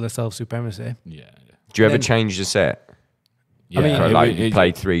pit in the middle of self-supremacy. Yeah. Do you ever change the set? Yeah, I mean, like you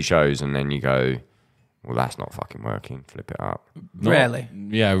played 3 shows and then you go, well, that's not fucking working. Flip it up. Rarely.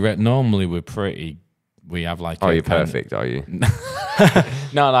 Yeah, normally we have like. Oh, you're perfect, are you?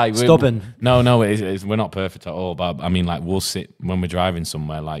 No, like stubborn. No, we're not perfect at all. But I mean, like, we'll sit when we're driving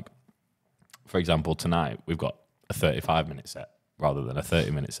somewhere. Like, for example, tonight we've got a 35-minute set rather than a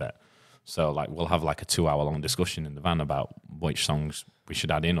 30-minute set. So like, we'll have like a 2-hour-long discussion in the van about which songs we should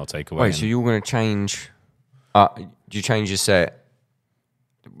add in or take away. Wait, so you're going to change? Do you change your set?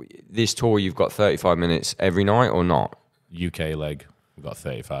 This tour, you've got 35 minutes every night or not? UK leg. We've got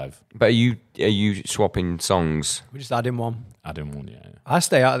 35. But are you swapping songs? We just add in one. Add in one, yeah. I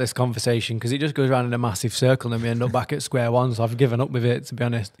stay out of this conversation because it just goes around in a massive circle and we end up back at square one, so I've given up with it, to be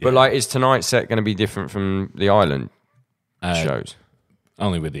honest. But like, is tonight's set going to be different from the Island shows?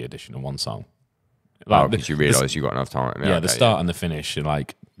 Only with the addition of one song. Like, because you realise you've got enough time. Yeah, the start and the finish, and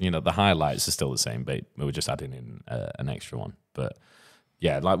like, you know, the highlights are still the same, but we were just adding in an extra one. But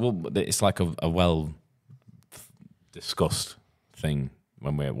yeah, like, well, it's like a well discussed thing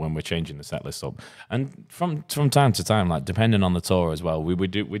when we're changing the set list up. And from time to time, like depending on the tour as well, we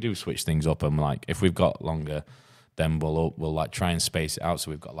do switch things up. And like if we've got longer, then we'll like try and space it out.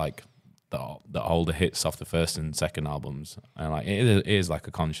 So we've got like the older hits off the first and second albums, and like it is like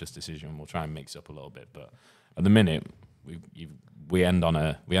a conscious decision. We'll try and mix it up a little bit, but at the minute we end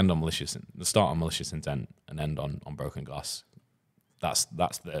on Malicious, the start on Malicious Intent and end on Broken Glass. That's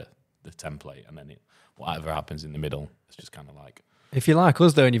the template, and then whatever happens in the middle, it's just kind of like. If you're like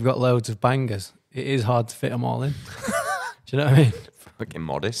us though, and you've got loads of bangers, it is hard to fit them all in. Do you know what I mean? Fucking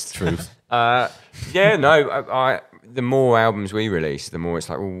modest. Truth. Yeah, no. The more albums we release, the more it's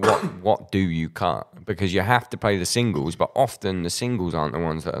like, well, what do you cut? Because you have to play the singles, but often the singles aren't the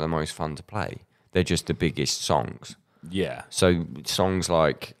ones that are the most fun to play. They're just the biggest songs. Yeah. So songs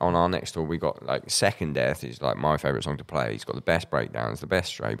like on our next tour, we got like Second Death is like my favourite song to play. It's got the best breakdowns, the best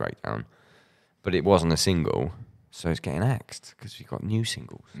Stray breakdown, but it wasn't a single, so it's getting axed because we got new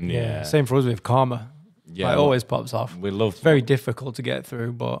singles. Yeah. Same for us with Karma. Yeah, it always pops off. We love. It's very difficult to get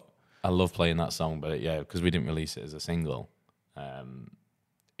through, but I love playing that song. But yeah, because we didn't release it as a single,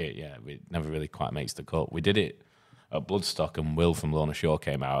 it never really quite makes the cut. We did it at Bloodstock, and Will from Lorna Shore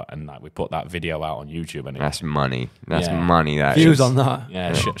came out, and like we put that video out on YouTube. And that's money. That's money. That views is. On that.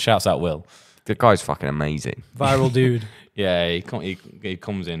 Yeah, shouts out Will. The guy's fucking amazing. Viral dude. Yeah, he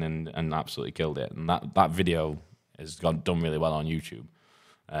comes in and absolutely killed it. And that video has done really well on YouTube.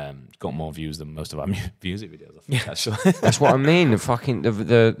 It's got more views than most of our music videos, I think, actually. That's what I mean. The fucking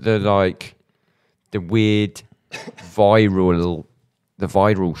the weird viral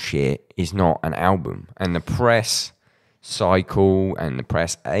shit is not an album, and the press cycle and the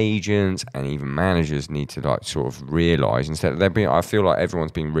press agents and even managers need to like sort of realize instead of I feel like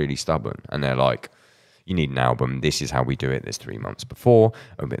everyone's been really stubborn, and they're like, you need an album. This is how we do it. There's 3 months before.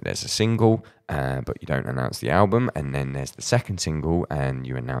 Oh, but there's a single, but you don't announce the album. And then there's the second single, and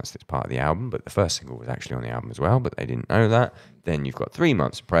you announce it's part of the album. But the first single was actually on the album as well, but they didn't know that. Then you've got 3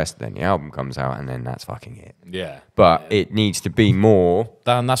 months of press. Then the album comes out, and then that's fucking it. Yeah. But it needs to be more.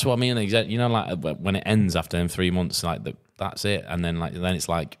 And that's what I mean. You know, like when it ends after them 3 months, like that's it. And then then it's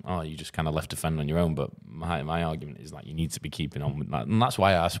like, oh, you just kind of left to fend on your own. But my argument is like you need to be keeping on with that, and that's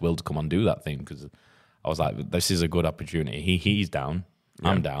why I asked Will to come and do that thing, because I was like, this is a good opportunity. He's down. Yeah.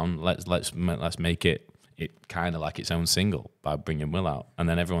 I'm down. Let's make it kind of like its own single by bringing Will out. And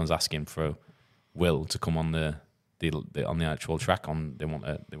then everyone's asking for Will to come on the actual track. They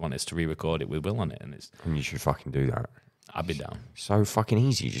want us to re-record it with Will on it, and you should fucking do that. I'd be down. So fucking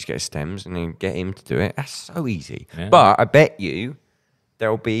easy. You just get stems and then get him to do it. That's so easy. Yeah. But I bet you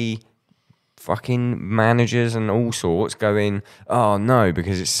there'll be fucking managers and all sorts going, oh no,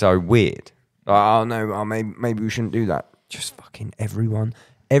 because it's so weird. Oh no, maybe we shouldn't do that. Just fucking everyone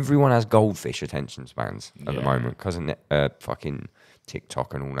has goldfish attention spans at the moment because of fucking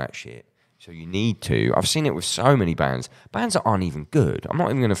TikTok and all that shit. So you need to. I've seen it with so many bands that aren't even good. I'm not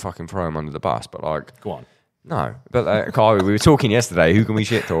even going to fucking throw them under the bus, but like, go on. No, but Kyle, we were talking yesterday. Who can we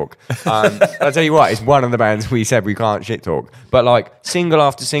shit talk? I'll tell you what, it's one of the bands we said we can't shit talk. But like single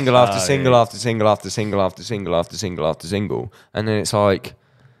after single after single after single after single after single after single after single, and then it's like.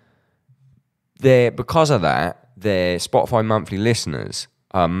 Because of that, their Spotify monthly listeners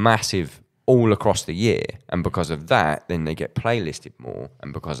are massive all across the year. And because of that, then they get playlisted more.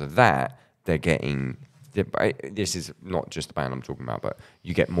 And because of that, they're getting... This is not just the band I'm talking about, but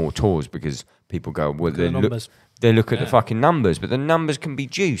you get more tours because people go... Well, they look at the fucking numbers, but the numbers can be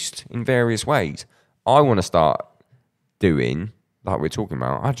juiced in various ways. I want to start doing, like we're talking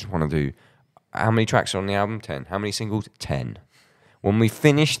about, I just want to do... How many tracks are on the album? 10. How many singles? 10. When we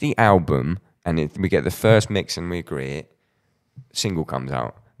finish the album... and we get the first mix and we agree it, single comes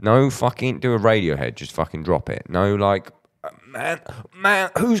out. No fucking, do a Radiohead, just fucking drop it. No like, man,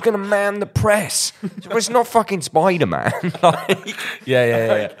 who's going to man the press? It's not fucking Spider-Man. Like,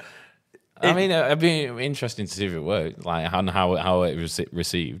 yeah. I mean, it'd be interesting to see if it worked, like how it was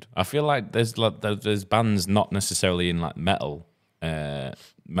received. I feel like there's bands not necessarily in like metal and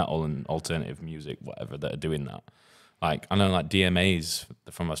alternative music, whatever, that are doing that. Like, I know, like, DMAs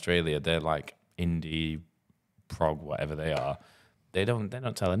from Australia, they're like indie, prog, whatever they are. They don't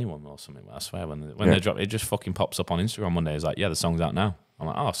tell anyone or something. I swear, when they drop, it just fucking pops up on Instagram one day. It's like, yeah, the song's out now. I'm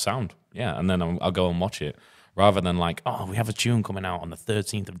like, oh, sound, yeah, and then I'll go and watch it, rather than like, oh, we have a tune coming out on the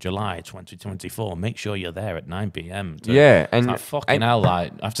 13th of July, 2024. Make sure you're there at 9 p.m. Yeah, and like, fucking hell,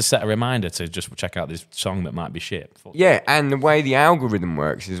 like, I have to set a reminder to just check out this song that might be shit. Yeah, and the way the algorithm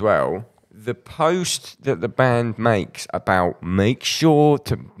works as well. The post that the band makes about make sure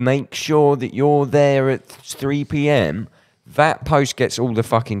that you're there at 3 p.m., that post gets all the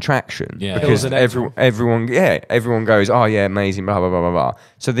fucking traction. Yeah. Because Kills the next everyone goes, oh yeah, amazing, blah, blah, blah, blah, blah.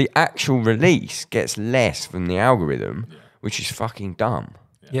 So the actual release gets less from the algorithm, which is fucking dumb.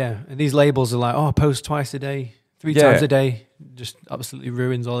 Yeah, and these labels are like, oh, post twice a day, 3 Yeah. times a day. Just absolutely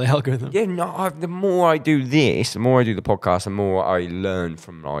ruins all the algorithm. Yeah, no, the more I do this, the more I do the podcast, the more I learn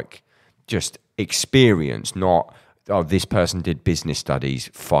from like just experience, not, oh, this person did business studies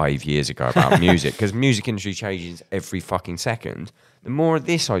 5 years ago about music, because music industry changes every fucking second. The more of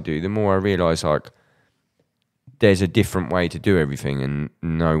this I do, the more I realise like there's a different way to do everything and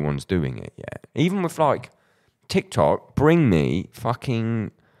no one's doing it yet. Even with like TikTok, Bring Me,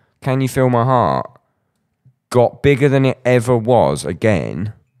 fucking Can You Feel My Heart, got bigger than it ever was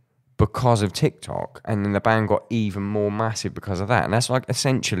again because of TikTok, and then the band got even more massive because of that. And that's like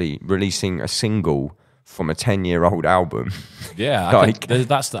essentially releasing a single from a 10-year-old album. Yeah, Like-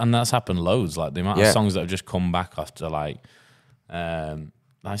 that's happened loads. Like the amount of songs that have just come back after like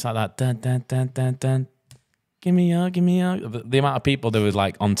it's like that dun dun dun dun dun. Give me up. The amount of people that were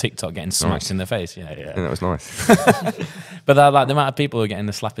like on TikTok getting smacked in the face. Yeah. And that was nice. But like the amount of people who are getting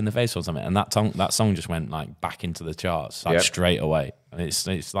the slap in the face or something, and that song just went like back into the charts like straight away. And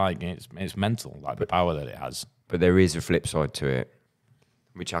it's like it's mental, like the power that it has. But there is a flip side to it,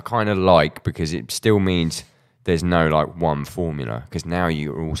 which I kind of like, because it still means there's no like one formula. Because now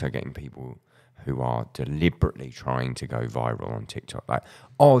you're also getting people who are deliberately trying to go viral on TikTok. Like,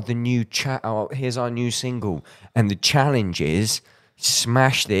 oh, the new here's our new single. And the challenge is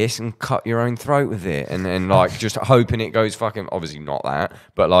smash this and cut your own throat with it. And then like just hoping it goes fucking, obviously not that,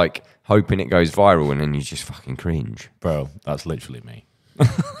 but like hoping it goes viral, and then you just fucking cringe. Bro, that's literally me.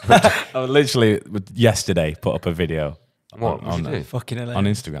 I literally yesterday put up a video. What did you do? Fucking on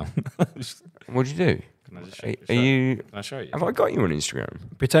hilarious. Instagram. What'd you do? Can I just Can I show you? have I got you on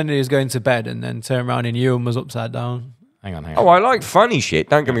Instagram? Pretended he was going to bed and then turned around and Ewan was upside down. Hang on. Oh, I like funny shit,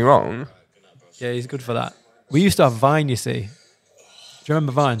 don't get me wrong. Yeah, he's good for that. We used to have Vine, you see. Do you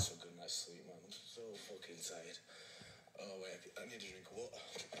remember Vine? So good night's sleep, man. I'm so fucking tired. Oh wait, I need to drink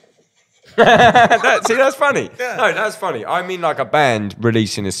of water. See, that's funny. No, that's funny. I mean, like a band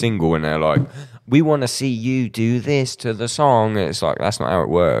releasing a single and they're like, we want to see you do this to the song. And it's like, that's not how it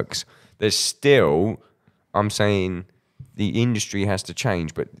works. There's still, I'm saying the industry has to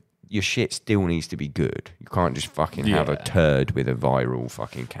change, but your shit still needs to be good. You can't just fucking have a turd with a viral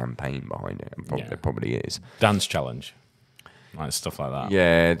fucking campaign behind it. And there probably is. Dance challenge. Like stuff like that.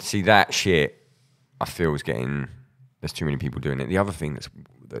 Yeah, see, that shit, I feel is getting, there's too many people doing it. The other thing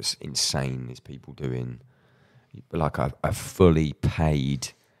that's insane is people doing like a fully paid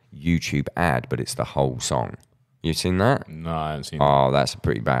YouTube ad, but it's the whole song. You seen that? No, I haven't seen that. Oh, that's a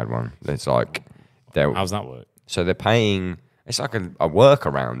pretty bad one. It's like, How's that work? so they're paying, it's like a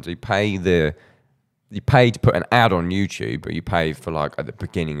workaround. You pay to put an ad on YouTube, but you pay for like at the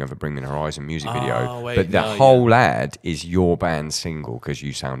beginning of a Bring Me the Horizon music video. wait, But the no, whole ad is your band's single, because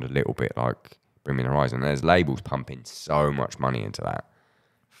you sound a little bit like Bring Me the Horizon. There's labels pumping so much money into that.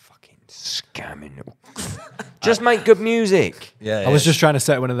 Fucking scamming. Just make good music. Yeah. I was just trying to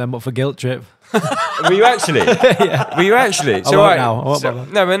set one of them up for Guilt Trip. Were you actually? Were you actually? I won't now. I won't so,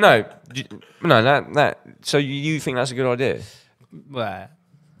 bother. no, but no. No, that. So you think that's a good idea? Well,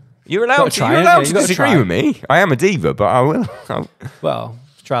 You're allowed Gotta to, try you're it. allowed Yeah, to you gotta disagree try. with me. I am a diva, but I will. well,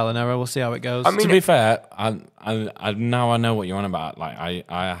 trial and error. We'll see how it goes. I mean, To be fair, I now I know what you're on about. Like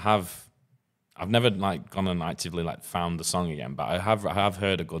I've never like gone and actively like found the song again, but I have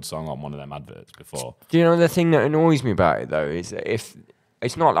heard a good song on one of them adverts before. Do you know the thing that annoys me about it though is that if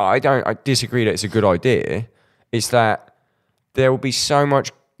it's not like I disagree that it's a good idea, it's that there will be so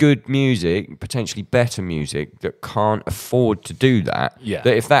much good music, potentially better music, that can't afford to do that. Yeah.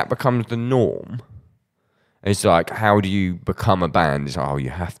 That if that becomes the norm, it's like, how do you become a band? It's like, oh, you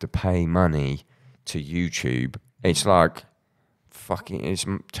have to pay money to YouTube. It's like, fucking, it's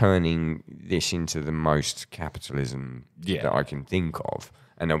turning this into the most capitalism that I can think of.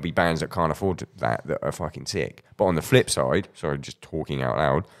 And there'll be bands that can't afford that are fucking sick. But on the flip side, sorry, just talking out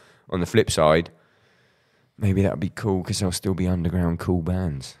loud, on the flip side, maybe that would be cool because there'll still be underground cool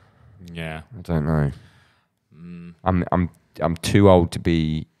bands. Yeah. I don't know. I'm too old to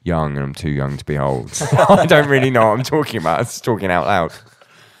be young and I'm too young to be old. I don't really know what I'm talking about. I'm just talking out loud.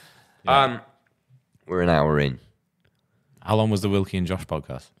 Yeah. We're an hour in. How long was the Wilkie and Josh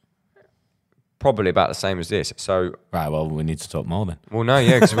podcast? Probably about the same as this. So, Right. Well, we need to talk more then. well, no,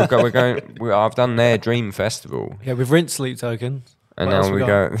 yeah, because I've done their Dream Festival. yeah, we've rinsed Sleep Token. And What else now we we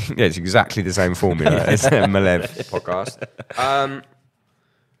got? go. Yeah, it's exactly the same formula as the Malev podcast.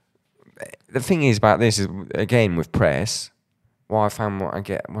 The thing is about this is, again, with press, what I found when I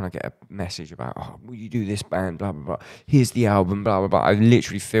get a message about, oh, will you do this band, blah, blah, blah. Here's the album, blah, blah, blah. I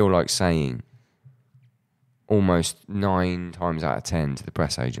literally feel like saying almost 9 times out of 10 to the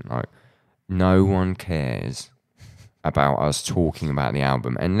press agent, like, no one cares about us talking about the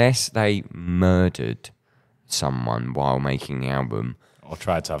album unless they murdered someone while making the album. Or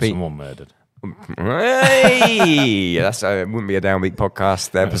tried to have someone murdered. Hey! It wouldn't be a Downbeat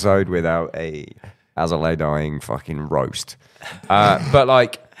podcast episode without a as I lay dying fucking roast. But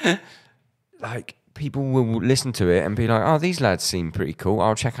like people will listen to it and be like, oh, these lads seem pretty cool.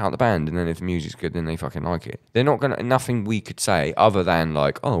 I'll check out the band. And then if the music's good, then they fucking like it. They're not gonna, nothing we could say other than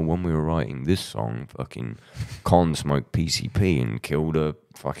like, oh, when we were writing this song, fucking Con smoked PCP and killed a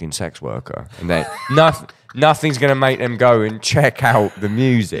fucking sex worker. And then nothing's gonna make them go and check out the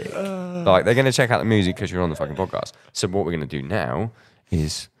music. Like, they're gonna check out the music because you're on the fucking podcast. So what we're gonna do now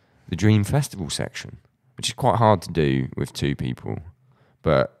is the Dream Festival section, which is quite hard to do with 2 people,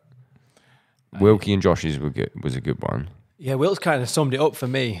 but Wilkie and Josh's was a good one. Yeah, Wilt's kind of summed it up for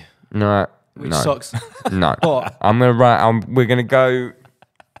me. Which sucks. No, But I'm gonna write. We're gonna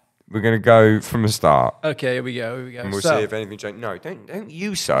go from the start, okay, here we go. and we'll see if anything changes. No, don't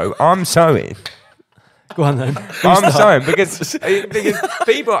you sew. I'm sewing. Go on then. I'm sewing because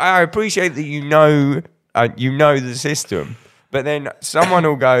people. I appreciate that you know the system, but then someone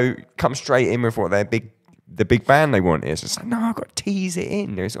will come straight in with what the big band they want is. It's like, no, I've got to tease it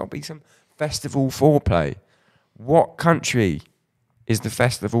in. There's got to be some festival foreplay. What country is the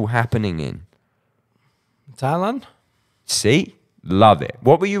festival happening in? Thailand? See? Love it.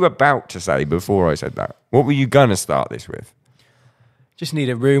 What were you about to say before I said that? What were you going to start this with? Just need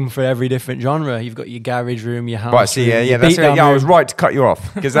a room for every different genre. You've got your garage room, your house Right, see, room, yeah, your that's it. beatdown Yeah, I was room. right to cut you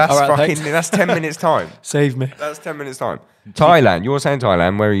off because that's All right, fucking, thanks. that's 10 minutes time. Save me. That's 10 minutes time. Thailand, you're saying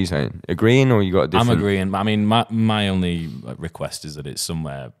Thailand. Where are you saying? Agreeing or you got a different? I'm agreeing. I mean, my only request is that it's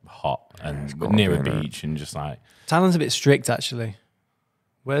somewhere hot and near a beach and just like... Thailand's a bit strict, actually.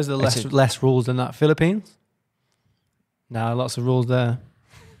 Where's the less rules than that? Philippines? No, lots of rules there.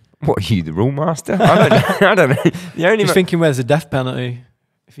 What, are you the rule master? I don't know. The only Just thinking where's the death penalty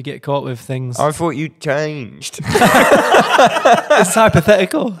if you get caught with things. I thought you changed. It's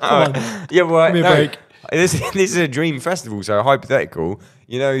hypothetical. Come on. Yeah, well, Give me a no, break. This is a dream festival, so hypothetical.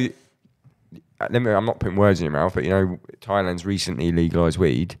 You know, I'm not putting words in your mouth, but you know, Thailand's recently legalised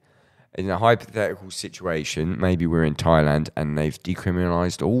weed. In a hypothetical situation, maybe we're in Thailand and they've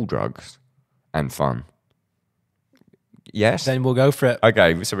decriminalised all drugs and fun. Yes? Then we'll go for it.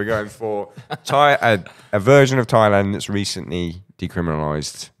 Okay, so we're going for a version of Thailand that's recently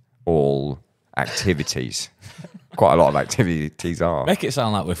decriminalised all activities. Quite a lot of activities are. Make it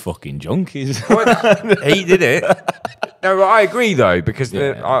sound like we're fucking junkies. He did it. No, but I agree though, because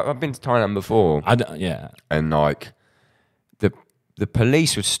I've been to Thailand before. And like the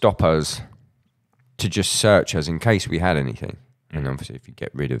police would stop us to just search us in case we had anything. And obviously, if you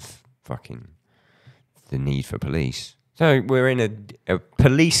get rid of fucking the need for police. So we're in a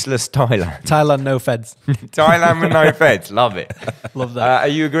policeless Thailand. Thailand, no feds. Thailand with no feds. Love it. Love that. Are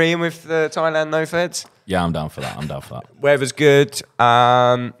you agreeing with the Thailand no feds? Yeah, I'm down for that. Weather's good.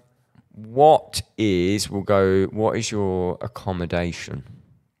 What is your accommodation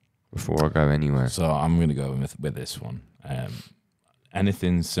before I go anywhere? So I'm going to go with this one.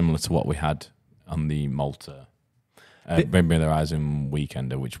 Anything similar to what we had on the Malta Bring Me the Horizon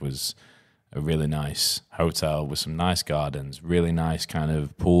Weekender, which was a really nice hotel with some nice gardens, really nice kind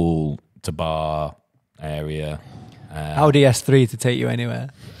of pool to bar area. Audi S3 to take you anywhere.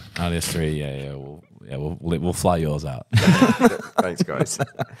 Audi S3, we'll fly yours out. Thanks, guys.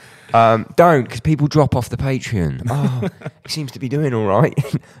 Don't, because people drop off the Patreon. Oh, he seems to be doing all right.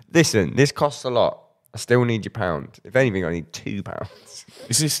 Listen, this costs a lot. I still need your £1. If anything, I need £2.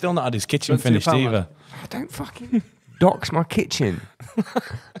 He's still not had his kitchen finished either. I don't fucking dox my kitchen.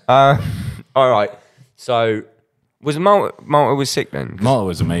 All right. So, was Malta was sick then? Malta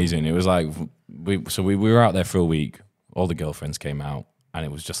was amazing. It was like we were out there for a week. All the girlfriends came out, and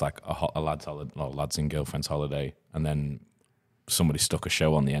it was just like a lads and girlfriends holiday. And then somebody stuck a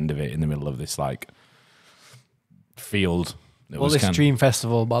show on the end of it in the middle of this like field. This Dream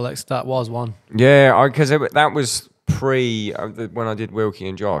Festival bollocks, that was one. Yeah, because that was pre when I did Wilkie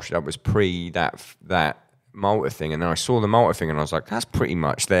and Josh. That was pre that Malta thing, and then I saw the Malta thing, and I was like, "That's pretty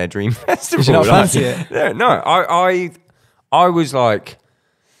much their Dream Festival." Did you not fancy it? Yeah, no, I was like,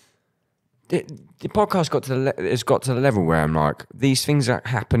 the podcast has got to the level where I'm like, these things are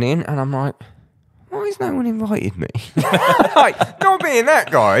happening, and I'm like, why has no one invited me? Like, not being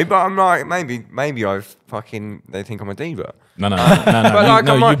that guy, but I'm like, maybe they think I'm a diva. No. But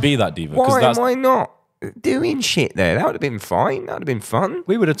like, you be that diva. Why am I not? doing shit there. That would have been fine. That would have been fun.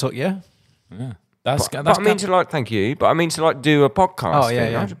 We would have took you. Yeah. But I mean to like, thank you. But I mean to like do a podcast. Oh, yeah,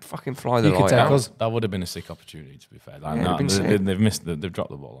 thing. yeah. I'd fucking fly the You could light take out. us. That would have been a sick opportunity, to be fair. Like, Yeah, it'd been sick. they've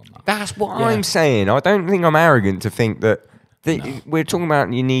dropped the ball on that. That's what Yeah. I'm saying. I don't think I'm arrogant to think that we're talking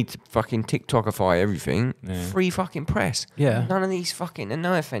about you need to fucking TikTokify everything. Yeah. Free fucking press. Yeah. None of these fucking, and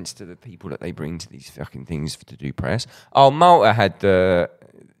no offense to the people that they bring to these fucking things to do press. Oh, Malta had the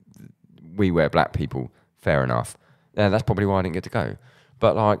We Wear Black People. Fair enough. Yeah, that's probably why I didn't get to go.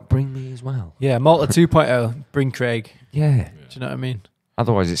 But like, bring me as well. Yeah, Malta 2.0. Bring Craig. Yeah. Do you know what I mean?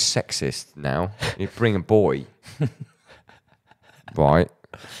 Otherwise, it's sexist now. You bring a boy. Right.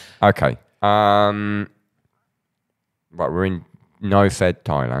 Okay. Right, we're in no-fed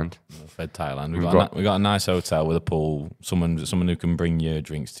Thailand. Fed Thailand. We've We got a nice hotel with a pool. Someone who can bring your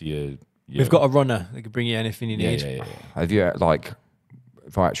drinks to your We've got a runner that can bring you anything you need. Yeah. Have you, like,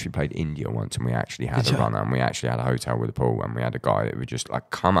 if I actually played India once and we actually had a runner and we actually had a hotel with a pool and we had a guy that would just, like,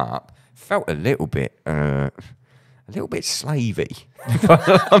 come up, felt a little bit slavey.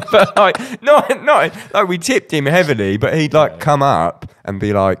 But like, not like we tipped him heavily, but he'd like come up and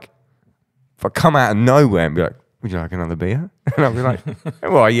be like, if I come out of nowhere and be like, would you like another beer? And I'd be like,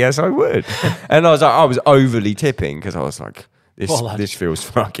 well, yes, I would. And I was overly tipping because I was like, this feels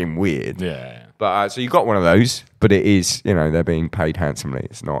fucking weird. Yeah. But so you got one of those, but it is, they're being paid handsomely.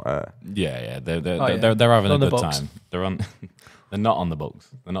 It's not. Yeah. They're On having a the good books. time. They're not on the books.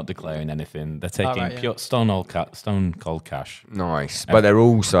 They're not declaring anything. They're taking right, yeah. pure stone cold cash. Nice, but they're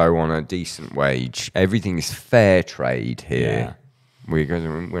also on a decent wage. Everything is fair trade here. We're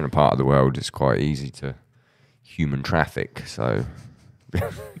in a part of the world it's quite easy to human traffic. So,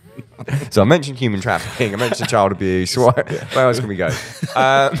 so I mentioned human trafficking. I mentioned child abuse. Where else can we go?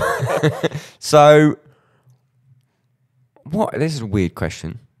 So, what? This is a weird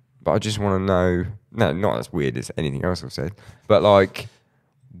question, but I just want to know. No, not as weird as anything else I've said. But like,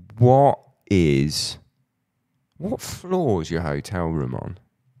 what floor is your hotel room on?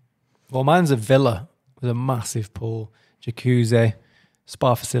 Well, mine's a villa with a massive pool, jacuzzi,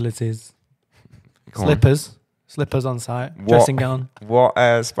 spa facilities, Go on. slippers on site, dressing gown. What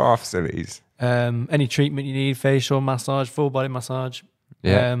spa facilities? Any treatment you need, facial massage, full body massage.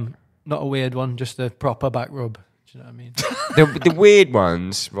 Yeah. Not a weird one, just a proper back rub. Do you know what I mean? The weird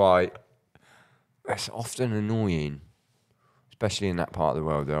ones, right? It's often annoying, especially in that part of the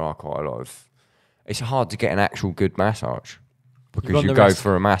world. There are quite a lot of. It's hard to get an actual good massage because you go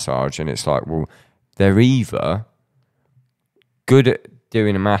for a massage and it's like, well, they're either good at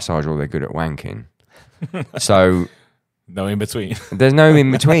doing a massage or they're good at wanking. So No in between. there's no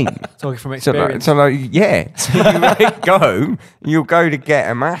in between. Talking from So experience. yeah. So you'll go to get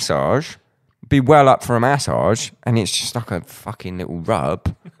a massage, be well up for a massage, and it's just like a fucking little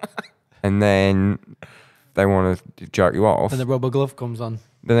rub. And then they want to jerk you off. And the rubber glove comes on.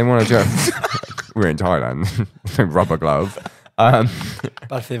 Then they want to jerk. We're in Thailand. Rubber glove. Bad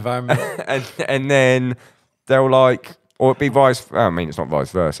for the environment. And then they'll like, or it'd be it's not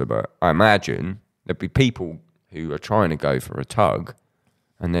vice versa, but I imagine there'd be people who are trying to go for a tug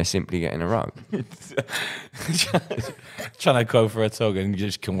and they're simply getting a rug. Trying to go for a tug and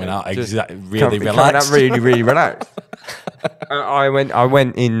just coming out Just really coming relaxed. out really, really relaxed. I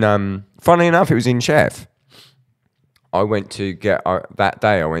went in, funnily enough, it was in Chef. I went to get, that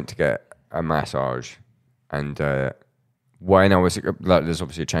day I went to get a massage and when I was, like, there's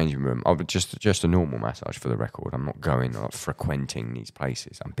obviously a changing room. I would just a normal massage for the record. I'm not going, like, frequenting these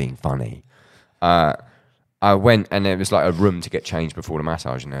places. I'm being funny. I went and it was like a room to get changed before the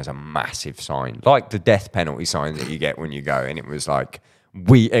massage and there was a massive sign, like the death penalty sign that you get when you go. And it was like,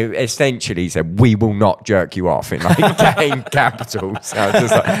 it essentially said, we will not jerk you off in like in capitals. So I was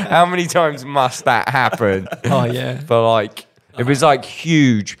just like, how many times must that happen? Oh, yeah. But like, it was like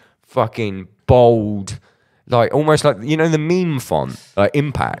huge, fucking bold, like almost like, the meme font, like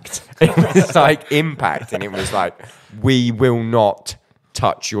Impact. It was like Impact and it was like, we will not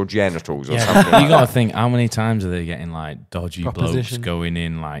touch your genitals or something. You got to think, how many times are they getting like dodgy blokes Proposition. going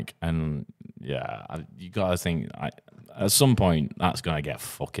in, like, and you got to think, at some point that's going to get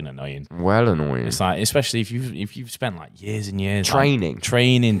fucking annoying. Well annoying. It's like, especially if you've spent like years and years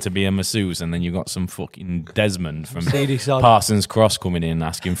Training to be a masseuse, and then you got some fucking Desmond from Seedy sod. Parsons Cross coming in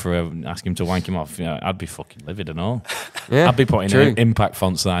asking him to wank him off. I'd be fucking livid and all. Yeah, I'd be putting true. an Impact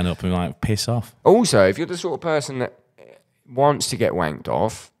font sign up and like, piss off. Also, if you're the sort of person that wants to get wanked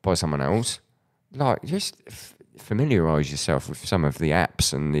off by someone else, like, just familiarise yourself with some of the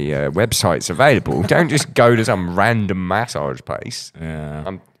apps and the websites available. Don't just go to some random massage place. Yeah.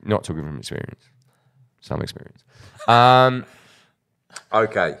 I'm not talking from experience. Some experience.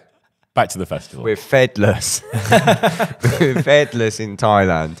 Okay. Back to the festival. We're fedless. We're fedless in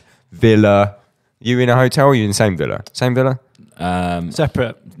Thailand. Villa. You in a hotel? Or you in the same villa? Same villa?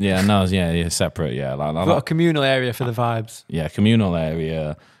 Separate. Yeah, no, yeah, separate. Yeah, We've got a communal area for the vibes. yeah, communal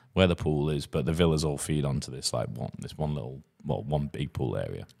area where the pool is, but the villas all feed onto this one big pool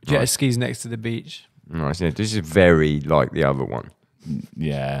area. Jet skis next to the beach. Nice. Yeah, this is very like the other one.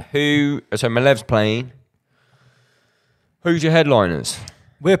 Yeah, So Malev's playing. Who's your headliners?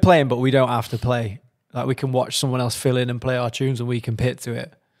 We're playing, but we don't have to play. Like we can watch someone else fill in and play our tunes, and we can pit to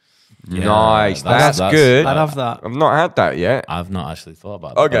it. Yeah, Nice. That's good. I'd have that. I've not had that yet. I've not actually thought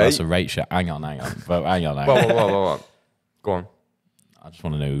about that. Okay. That's a rate shot. Hang on. Whoa. Go on. I just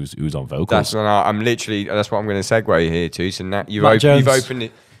want to know who's on vocals. That's what I'm going to segue here to. So now you've opened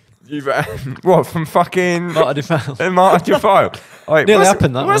it. What from fucking Not a defense. Martin Defile? Right, Nearly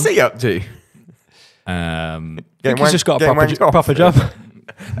happened, that What's one. he up to? He's just got a proper job.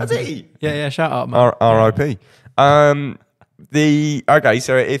 Has he? Yeah. Shout out, man. R.I.P.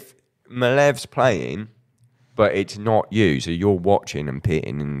 So if Malev's playing, but it's not you, so you're watching and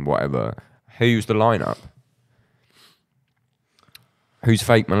pitting and whatever. Who's the lineup? Who's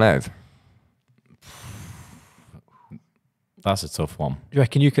fake Malev? That's a tough one. Do you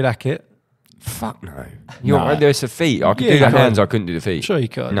reckon you could hack it? Fuck no. Nah. There's a feet. I could Yeah, do the you could. hands. I couldn't do the feet. Sure you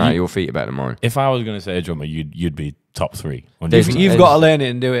could. No, your feet are better than mine. If I was going to say a drummer, you'd be top 3. You've got to learn it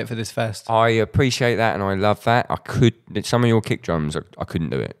and do it for this fest. I appreciate that and I love that. I could. Some of your kick drums, I couldn't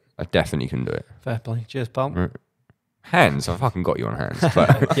do it. I definitely couldn't do it. Fair play. Cheers, pal. Hands, I fucking got you on hands.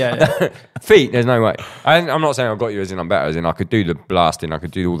 But Yeah. feet, there's no way. And I'm not saying I've got you as in I'm better, as in I could do the blasting, I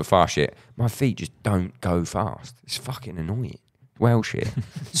could do all the fast shit. My feet just don't go fast. It's fucking annoying. Well shit.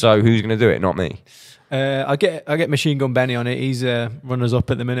 So who's going to do it? Not me. I get Machine Gun Benny on it. He's runners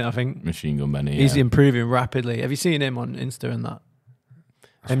up at the minute, I think. Machine Gun Benny. He's yeah. improving rapidly. Have you seen him on Insta and that?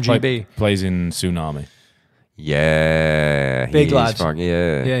 MGB. Plays in Tsunami. Yeah. Big he is lad.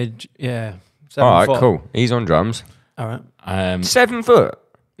 Yeah. 7 All right, foot. cool. He's on drums. All right. 7 foot.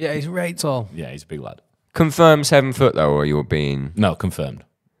 Yeah, he's right tall. Yeah, he's a big lad. Confirmed 7 foot though, or you're being. No, confirmed.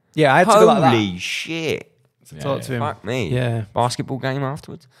 Yeah, I had to go like that. Holy shit. To talk to him. Fuck me. Yeah. Basketball game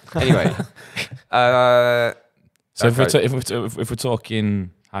afterwards. Anyway. So okay. if we're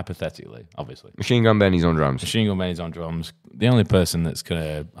talking hypothetically, obviously, Machine Gun Benny's on drums. Machine Gun Benny's on drums. The only person that's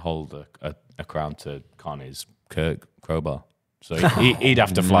gonna hold a crown to Con is Kirk Crowbar. So he'd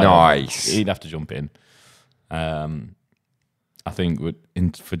have to fly. Nice. Over. He'd have to jump in. I think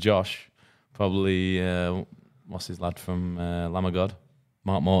for Josh, probably what's his lad from Lamb of God,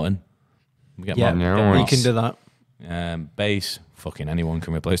 Mark Morton. We get Yeah, Mark. we can do that. Bass, fucking anyone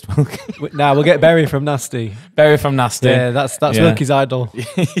can replace Wilkie. Now we'll get Barry from Nasty. Barry from Nasty. Yeah, that's Wilkie's idol.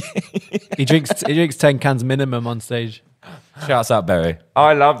 he drinks 10 cans minimum on stage. Shouts out Barry.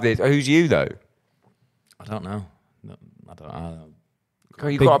 I love this. Who's you though? I don't know. No, I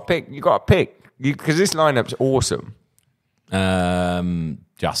don't. You got to pick. You got to pick. Because this lineup's awesome.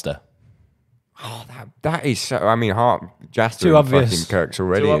 Jaster. Oh, that is so. I mean, Jaster Too and obvious. fucking Kirk's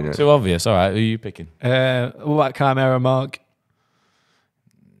already in it. Too obvious. All right, who are you picking? What about Chimera Mark?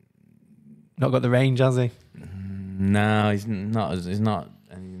 Not got the range, has he? No, he's not. He's not.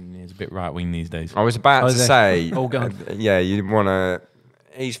 He's a bit right wing these days. I was about to say. Oh, God. Yeah, you want to.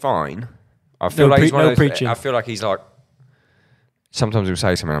 He's fine. I feel like he's one of those, preaching. I feel like he's like. Sometimes he'll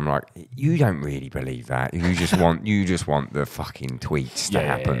say something. I'm like, you don't really believe that. You just want the fucking tweets to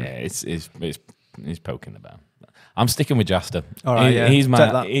happen. Yeah. He's poking about. I'm sticking with Jaster. All right, yeah. He's Take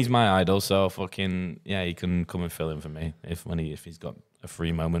that. he's my idol. So fucking yeah, he can come and fill in for me if he's got a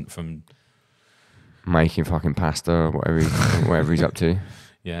free moment from Making fucking pasta or whatever he's up to.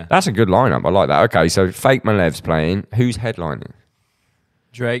 yeah. That's a good lineup. I like that. Okay, so Fake Malev's playing. Who's headlining?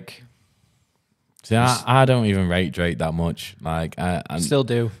 Drake. See, I don't even rate Drake that much. Like I Still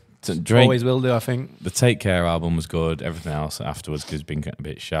do. Drake, Always will do, I think. the Take Care album was good. Everything else afterwards has been a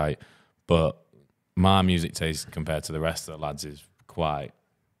bit shite. But my music taste compared to the rest of the lads is quite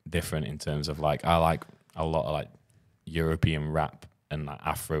different in terms of like I like a lot of like European rap and like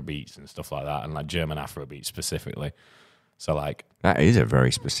Afro beats and stuff like that, and like German Afro beats specifically. So like That is a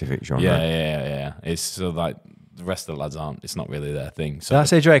very specific genre. yeah. It's so like the rest of the lads aren't. It's not really their thing. So Did I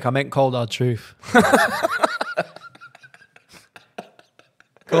say Drake? I meant Cold Hard Truth.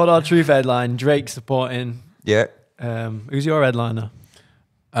 Cold Hard Truth headline. Drake supporting. Yeah. Who's your headliner?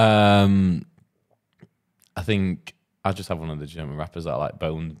 I think I just have one of the German rappers that I like.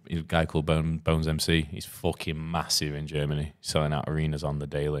 He's a guy called Bones MC. He's fucking massive in Germany, selling out arenas on the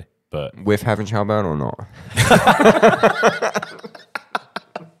daily. But With having Chalburn or not?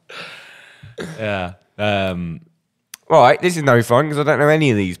 yeah, Right, this is no fun because I don't know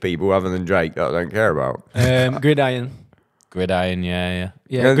any of these people other than Drake that I don't care about. Gridiron. Gridiron, yeah.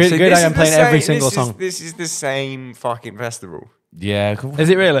 Yeah, See, this Gridiron is playing the every same- single this song. Is, this is the same fucking festival. Yeah. Is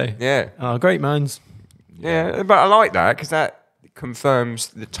it really? Yeah. Oh, great minds. Yeah, but I like that because that confirms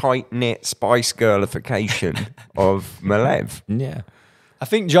the tight-knit Spice Girlification of Malev. Yeah. I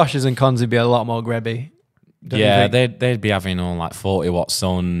think Josh's and Cons would be a lot more grabby. Don't you Yeah, think? they'd be having all like 40 Watt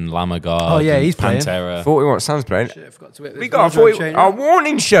Sun, Lamagard, Oh, yeah, he's playing. Pantera. 40 Watt Sun's playing. Shit, I forgot to hit We this got a wardrobe 40 change. a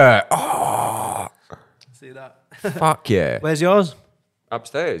warning shirt. Oh, See that? fuck yeah. Where's yours?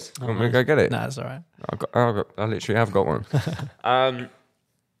 Upstairs. Want me to go get it? Nah, that's all right. I literally have got one.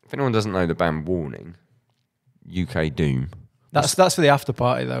 If anyone doesn't know the band Warning, UK Doom. That's for the after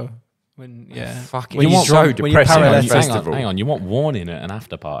party though. When Fucking when it's so when you depressing on parallel- the festival. Hang on, you want warning at an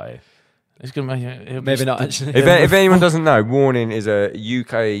after party? It's gonna make maybe not actually. If anyone doesn't know, Warning is a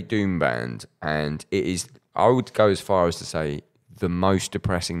UK Doom band, and it is, I would go as far as to say, the most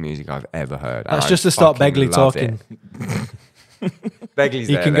depressing music I've ever heard. That's And just I to stop fucking Begley love talking. it. Begley's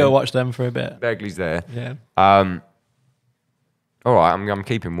You there. can go then. watch them for a bit. Begley's there. Yeah. All right, I'm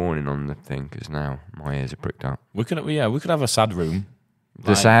keeping Warning on the thing because now my ears are pricked up. we could have a sad room.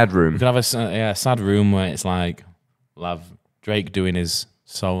 The sad room. We could have a sad room where it's like we'll have Drake doing his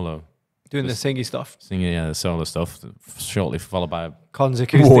solo, Doing the singy stuff. singing the solo stuff, shortly followed by Cons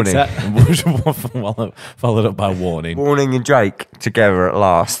acoustic Warning. set. followed up by warning. Warning and Drake together at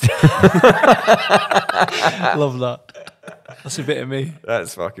last. Love that. That's a bit of me.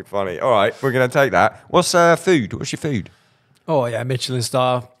 That's fucking funny. All right, we're gonna take that. What's food? What's your food? Oh yeah, Michelin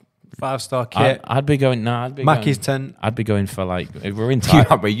star, 5-star kit. I'd be going. No, I'd be Mackey's going, tent. I'd be going for like if we're in Yeah,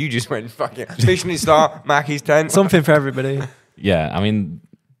 Thailand. but you just went fucking Michelin star, Mackey's tent. Something for everybody. Yeah, I mean,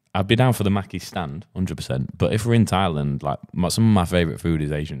 I'd be down for the Mackie stand, 100%. But if we're in Thailand, like some of my favorite food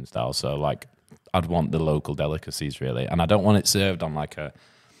is Asian style, so like I'd want the local delicacies really, and I don't want it served on like a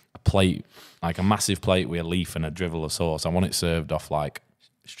plate, like a massive plate with a leaf and a drivel of sauce. I want it served off like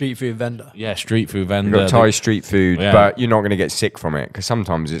Street food vendor. street food You've vendor. got Thai street food, Yeah. but you're not going to get sick from it because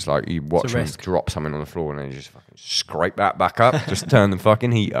sometimes it's like you watch It's a them risk. drop something on the floor and then you just fucking scrape that back up, just turn the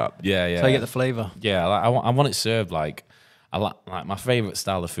fucking heat up. Yeah. So you get the flavour. Yeah, like, I want it served like like my favorite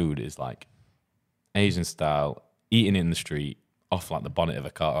style of food is like Asian style, eating it in the street off like the bonnet of a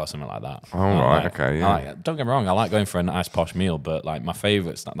car or something like that. Oh, right, Like, okay, yeah. don't get me wrong, I like going for a nice posh meal, but like my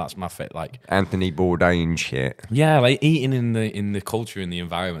favorite, that's my fit. Like Anthony Bourdain shit. yeah, like eating in the culture, in the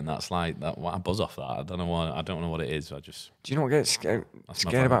environment. That's like that. I buzz off that. I don't know what it is. I just Do you not get scared my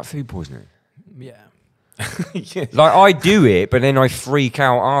scared about food poisoning? Yeah. yeah. Like I do it, but then I freak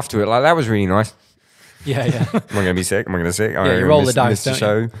out after it. Like that was really nice. Yeah, yeah. Am I going to be sick? Am I going to sick? Yeah, you roll the dice, the don't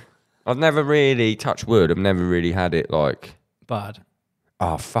you? show. I've never really, touch wood, I've never really had it like, Bad.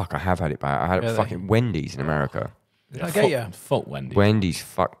 oh fuck, I have had it bad. I had it Really? at fucking Wendy's in America. Did I get you? Fuck Wendy. Wendy's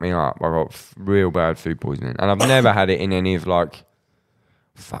fucked me up. I got real bad food poisoning, and I've never had it in any of like.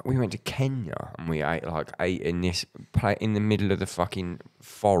 Fuck, we went to Kenya and we ate in this in the middle of the fucking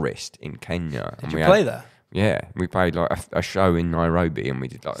forest in Kenya. Did you play there? Yeah, we played like a show in Nairobi and we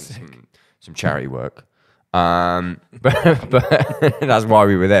did like some charity work. But that's why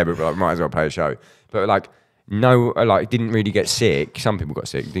we were there. But like, might as well play a show. But like, no, like didn't really get sick. Some people got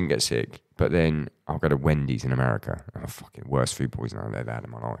sick, didn't get sick. But then I'll go to Wendy's in America. Oh, fucking worst food poisoning I've ever had in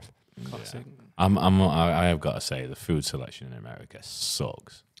my life. Classic. I have got to say the food selection in America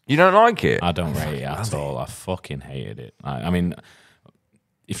sucks. You don't like it? I don't rate it at all. I fucking hated it. I mean,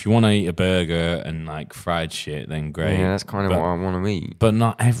 if you want to eat a burger and like fried shit, then great. Yeah, that's kind of what I want to eat. But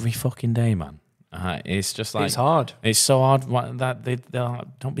not every fucking day, man. It's just like It's hard. It's so hard that they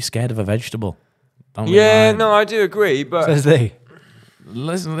don't be scared of a vegetable. Don't be Yeah, like- no, I do agree. But Says they.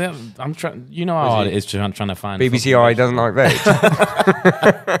 Listen, I'm trying. You know how hard it is trying to find BBC fucking I doesn't like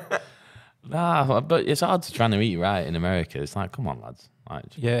veg. Nah, but it's hard to try to eat right in America. It's like, come on, lads. Like,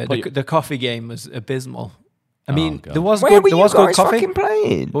 Yeah, put the coffee game was abysmal. I mean, God. there was Where good, were there you was good guys coffee, fucking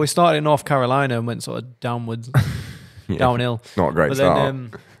playing? but we started in North Carolina and went sort of downwards, downhill. Not a great But start.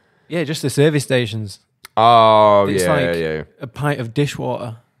 then, yeah, just the service stations. Oh, It's yeah, like yeah. a pint of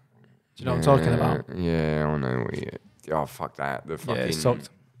dishwater. Do you know what I'm talking about? Yeah, I know what you... Oh, fuck that. The fucking... it sucked.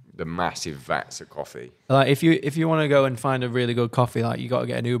 The massive vats of coffee. Like if you want to go and find a really good coffee, like you got to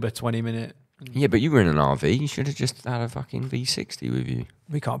get an Uber 20-minute. Yeah, but you were in an RV. You should have just had a fucking V60 with you.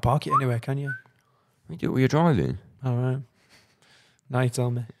 We can't park it anywhere, can you? You do it while you're driving. All right. Now you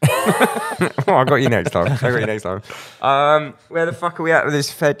tell me. Oh, I got you next time. Where the fuck are we at with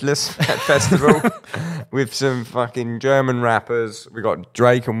this Fedless festival? With some fucking German rappers. We got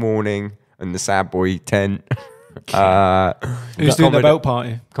Drake and Warning and the Sad Boy tent. Who's doing the boat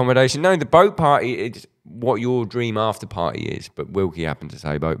party? Accommodation. No, the boat party. what your dream after party is, but Wilkie happened to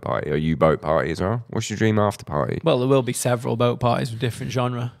say boat party. Are you boat party as well? What's your dream after party? Well, there will be several boat parties with different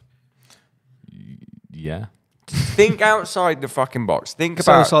genre. Yeah. Think outside the fucking box. Think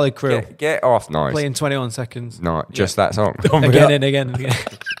So about Solid Crew. Get off, nice. Playing 21 seconds. No, just that song. Again and again and again.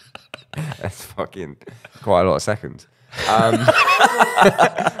 That's fucking quite a lot of seconds.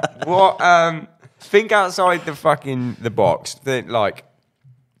 What? Think outside the box. Think like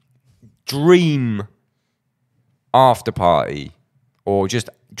dream after party, or just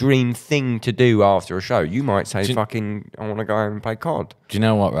dream thing to do after a show. You might say, "Fucking, I want to go home and play COD." Do you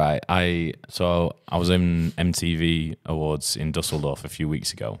know what? Right, I was in MTV Awards in Dusseldorf a few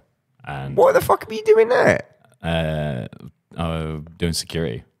weeks ago, and What the fuck are you doing there? doing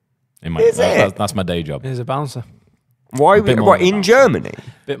security. Is it? That's my day job. There's a bouncer. Why? bit more What than in that. Germany?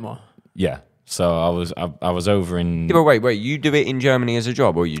 Bit more. Yeah. So I was over in. Yeah, but wait. You do it in Germany as a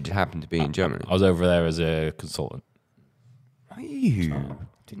job, or you happen to be in Germany? I was over there as a consultant. Are you?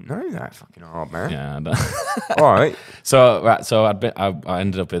 Didn't know that. Fucking hard, man. Yeah. All right. So I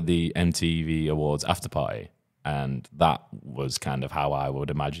ended up at the MTV Awards after party, and that was kind of how I would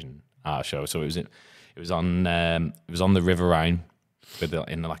imagine our show. So it was on the River Rhine,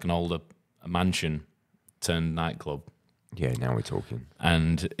 in like an older mansion turned nightclub. Yeah, now we're talking.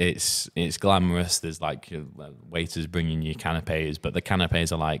 And it's glamorous. There's like waiters bringing you canapes, but the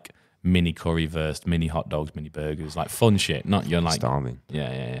canapes are like mini currywurst, mini hot dogs, mini burgers, like fun shit. Not your like Starving.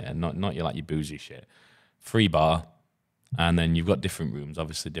 Yeah. Not your like your boozy shit. Free bar, and then you've got different rooms,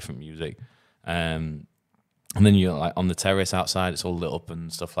 obviously different music, and then you're like on the terrace outside. It's all lit up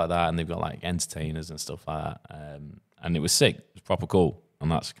and stuff like that, and they've got like entertainers and stuff like that. And it was sick. It was proper cool,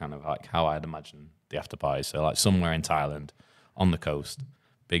 and that's kind of like how I'd imagine the after party. So like somewhere in Thailand, on the coast,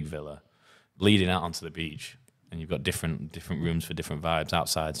 big villa, leading out onto the beach, and you've got different rooms for different vibes.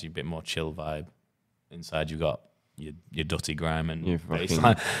 Outside, so you're a bit more chill vibe. Inside, you've got your Dutty Grime and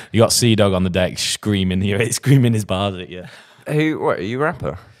baseline. You got Sea Dog on the deck screaming his bars at you. What are you a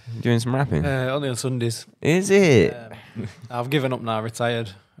rapper? You doing some rapping? Only on Sundays. Is it? I've given up now,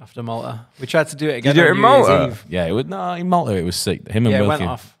 retired after Malta. We tried to do it again. You do it on in New Year's Malta? Eve. Yeah, in Malta it was sick. Him and Yeah, it Wilkie,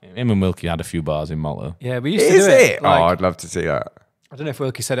 went off. Him and Wilkie had a few bars in Malta. Yeah, we used to Is do it? it. Like, Oh, I'd love to see that. I don't know if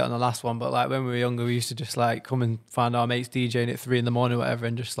Wilkie said it on the last one, but like when we were younger, we used to just like come and find our mates DJing at 3 a.m. or whatever,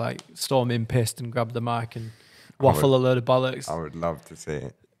 and just like storm in pissed and grab the mic and waffle a load of bollocks. I would love to see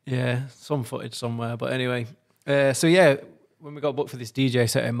it. Yeah, some footage somewhere. But anyway, so yeah, when we got booked for this DJ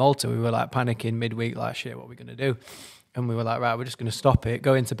set in Malta, we were like panicking midweek, like shit, what are we gonna do? And we were like, right, we're just gonna stop it,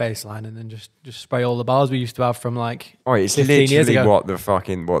 go into baseline, and then just spray all the bars we used to have from like Oh, it's 15 years literally ago.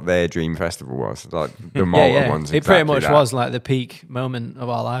 what their dream festival was. Like the Malta ones. It pretty exactly much that. was like the peak moment of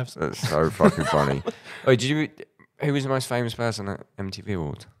our lives. That's so fucking funny. Wait, who was the most famous person at MTV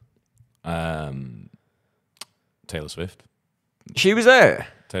Awards? Taylor Swift. She was there.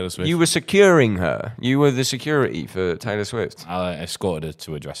 Taylor Swift. You were securing her. You were the security for Taylor Swift. I escorted her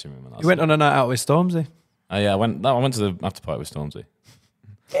to a dressing room. And that's You went on a night out with Stormzy. Yeah, I went to the after party with Stormzy.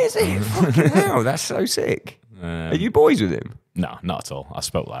 Is it? Fucking hell, that's so sick. Are you boys with him? No, not at all. I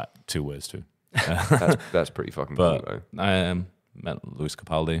spoke like 2 words to him. That's pretty fucking cool, But though. I met Lewis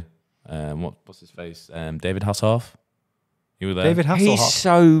Capaldi. What's his face? David Hasselhoff. You were there. David Hasselhoff. He's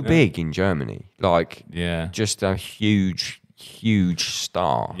so big in Germany. Like, Yeah. just a huge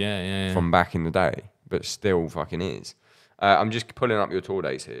star Yeah. from back in the day, but still fucking is. I'm just pulling up your tour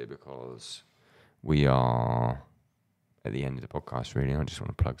dates here because we are at the end of the podcast, really. I just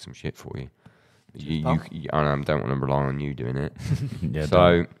want to plug some shit for you. I don't want to rely on you doing it. Yeah.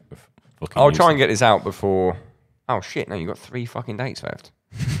 So fucking I'll use try it. and get this out before... Oh, shit, no, you got 3 fucking dates left.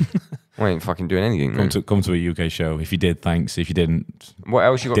 I ain't fucking doing anything, man. Come to a UK show. If you did, thanks. If you didn't, What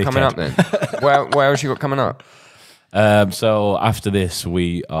else you got coming up, then? What else you got coming up? so after this,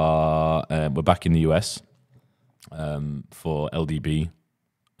 we're back in the US for LDB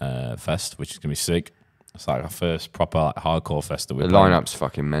Fest, which is gonna be sick. It's like our first proper like, hardcore fest that we're The playing. lineup's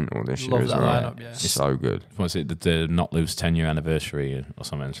fucking mental this year Love as that well. lineup, yeah. It's so good. What's it? The Not Loose 10-year anniversary or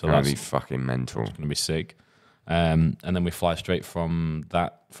something. So It's gonna that's be fucking mental. gonna be sick. And then we fly straight from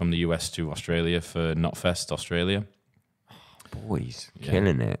the US to Australia for Knotfest Australia. Boys, Yeah.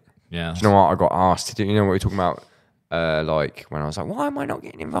 killing it. Yeah, Do you know what I got asked to do? You know what we were talking about? Like when I was like, why am I not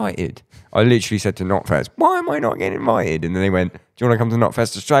getting invited? I literally said to Knotfest, why am I not getting invited? And then they went, do you want to come to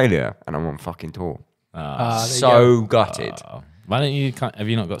Knotfest Australia? And I'm on fucking tour. There you So gutted. why don't you? Have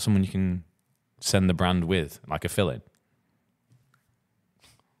you not got someone you can send the brand with, like a fill-in?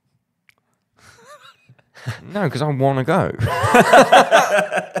 No, because I want to go.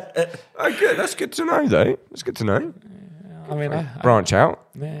 Okay, that's good to know, though. That's good to know. I mean, Branch out.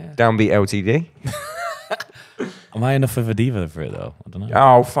 yeah. Downbeat LTD. Am I enough of a diva for it though? I don't know.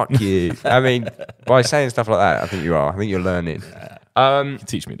 Oh, fuck you. I mean, by saying stuff like that, I think you are. I think you're learning. You can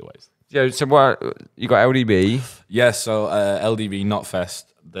teach me the ways. Yeah, so what, you got LDB. Yeah, so LDB Not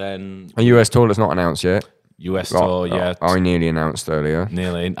Fest, then A US tour that's not announced yet. US tour, yeah. I nearly announced earlier.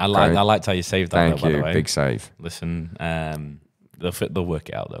 Nearly. I liked how you saved that. Thank though, you. By the way. Big save. Listen, they'll work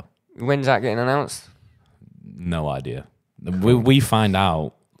it out though. When's that getting announced? No idea. We find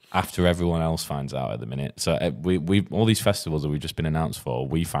out after everyone else finds out at the minute. So we all these festivals that we've just been announced for,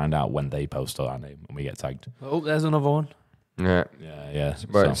 we find out when they post our name and we get tagged. Oh, there's another one. Yeah. Yeah.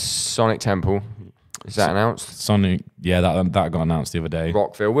 But Sonic Temple, is that announced? Sonic, yeah, that got announced the other day.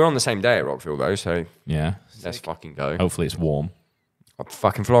 Rockville. We're on the same day at Rockville though, so Yeah. let's fucking go. Hopefully it's warm.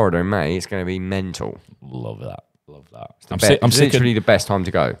 Fucking Florida in May, it's going to be mental. Love that. I'm literally the best time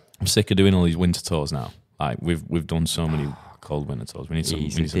to go. I'm sick of doing all these winter tours now. Like we've done so many cold winter tours. We need some.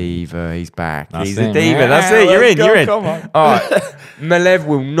 He's a diva. He's back. That's He's it, a diva. man. That's it. You're in. Let's You're go, in. come on. All right. Malev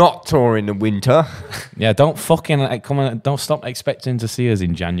will not tour in the winter. Yeah, don't fucking come on. Don't stop expecting to see us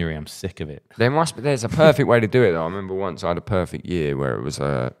in January. I'm sick of it. There's a perfect way to do it though. I remember once I had a perfect year where it was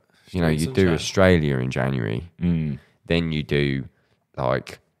you do Australia in January, then you do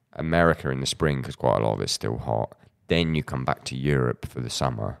like America in the spring because quite a lot of it's still hot. Then you come back to Europe for the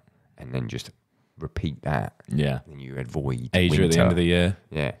summer, and then just repeat that. Yeah. Then you avoid Asia winter. at the end of the year.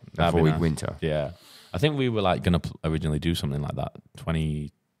 Yeah, That'd be avoid nice. winter. Yeah. I think we were like going to originally do something like that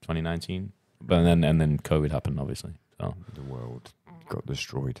 2019, but then COVID happened, obviously. So The world got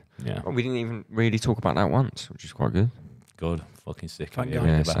destroyed. yeah, Well, we didn't even really talk about that once, which is quite good. good. Fucking sick. Thank of God.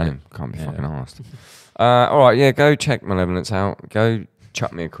 hearing Yeah, about same. it. Can't be Yeah. fucking asked. All right, yeah, go check Malevolence out. Go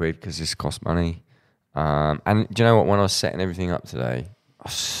chuck me a quid because this costs money. And do you know what? When I was setting everything up today, I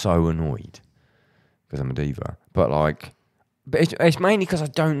was so annoyed because I'm a diva. But it's mainly because I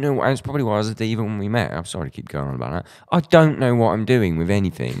don't know. And it's probably why I was a diva when we met. I'm sorry to keep going on about that. I don't know what I'm doing with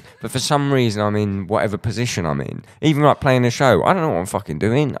anything. But for some reason, I'm in whatever position I'm in. Even like playing a show, I don't know what I'm fucking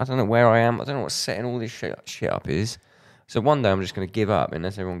doing. I don't know where I am. I don't know what setting all this shit up is. So one day I'm just going to give up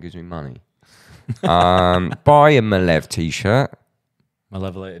unless everyone gives me money. Buy a Malev t-shirt.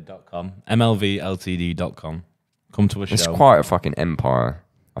 Malevolated.com, MLVLTD.com. Come to a show. It's quite a fucking empire.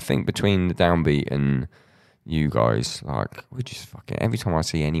 I think between the Downbeat and you guys, like, we just fucking, every time I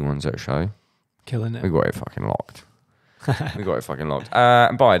see anyone's at a show, Killing it. we got it fucking locked. We got it fucking locked.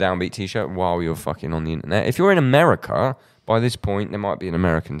 And buy a Downbeat t-shirt while you're fucking on the internet. If you're in America, by this point, there might be an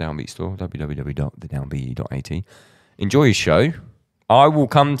American Downbeat store, www.thedownbeat.at. Enjoy your show. I will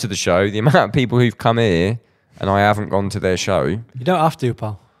come to the show. The amount of people who've come here and I haven't gone to their show, You don't have to,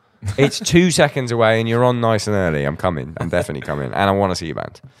 pal. it's 2 seconds away and you're on nice and early. I'm coming. I'm definitely coming. And I want to see your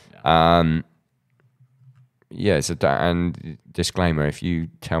band. And disclaimer, if you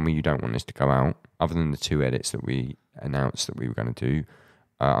tell me you don't want this to come out, other than the 2 edits that we announced that we were going to do,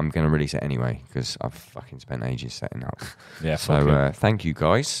 I'm going to release it anyway because I've fucking spent ages setting up. Yeah, So thank you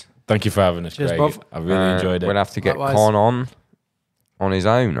guys. thank you for having us, Cheers, Greg. Bob. I really enjoyed it. We'll have to get Likewise. Con on his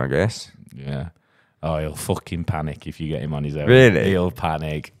own, I guess. Yeah. Oh, he'll fucking panic if you get him on his own. Really? He'll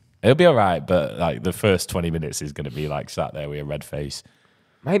panic. It'll be all right, but like the first 20 minutes is going to be like sat there with a red face.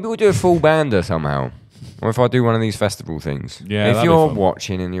 Maybe we'll do a full bander somehow. Or if I do one of these festival things. Yeah, if that'd be you're fun.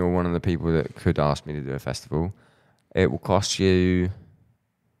 watching and you're one of the people that could ask me to do a festival, it will cost you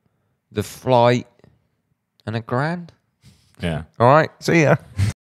the flight and $1,000. Yeah. All right, see ya.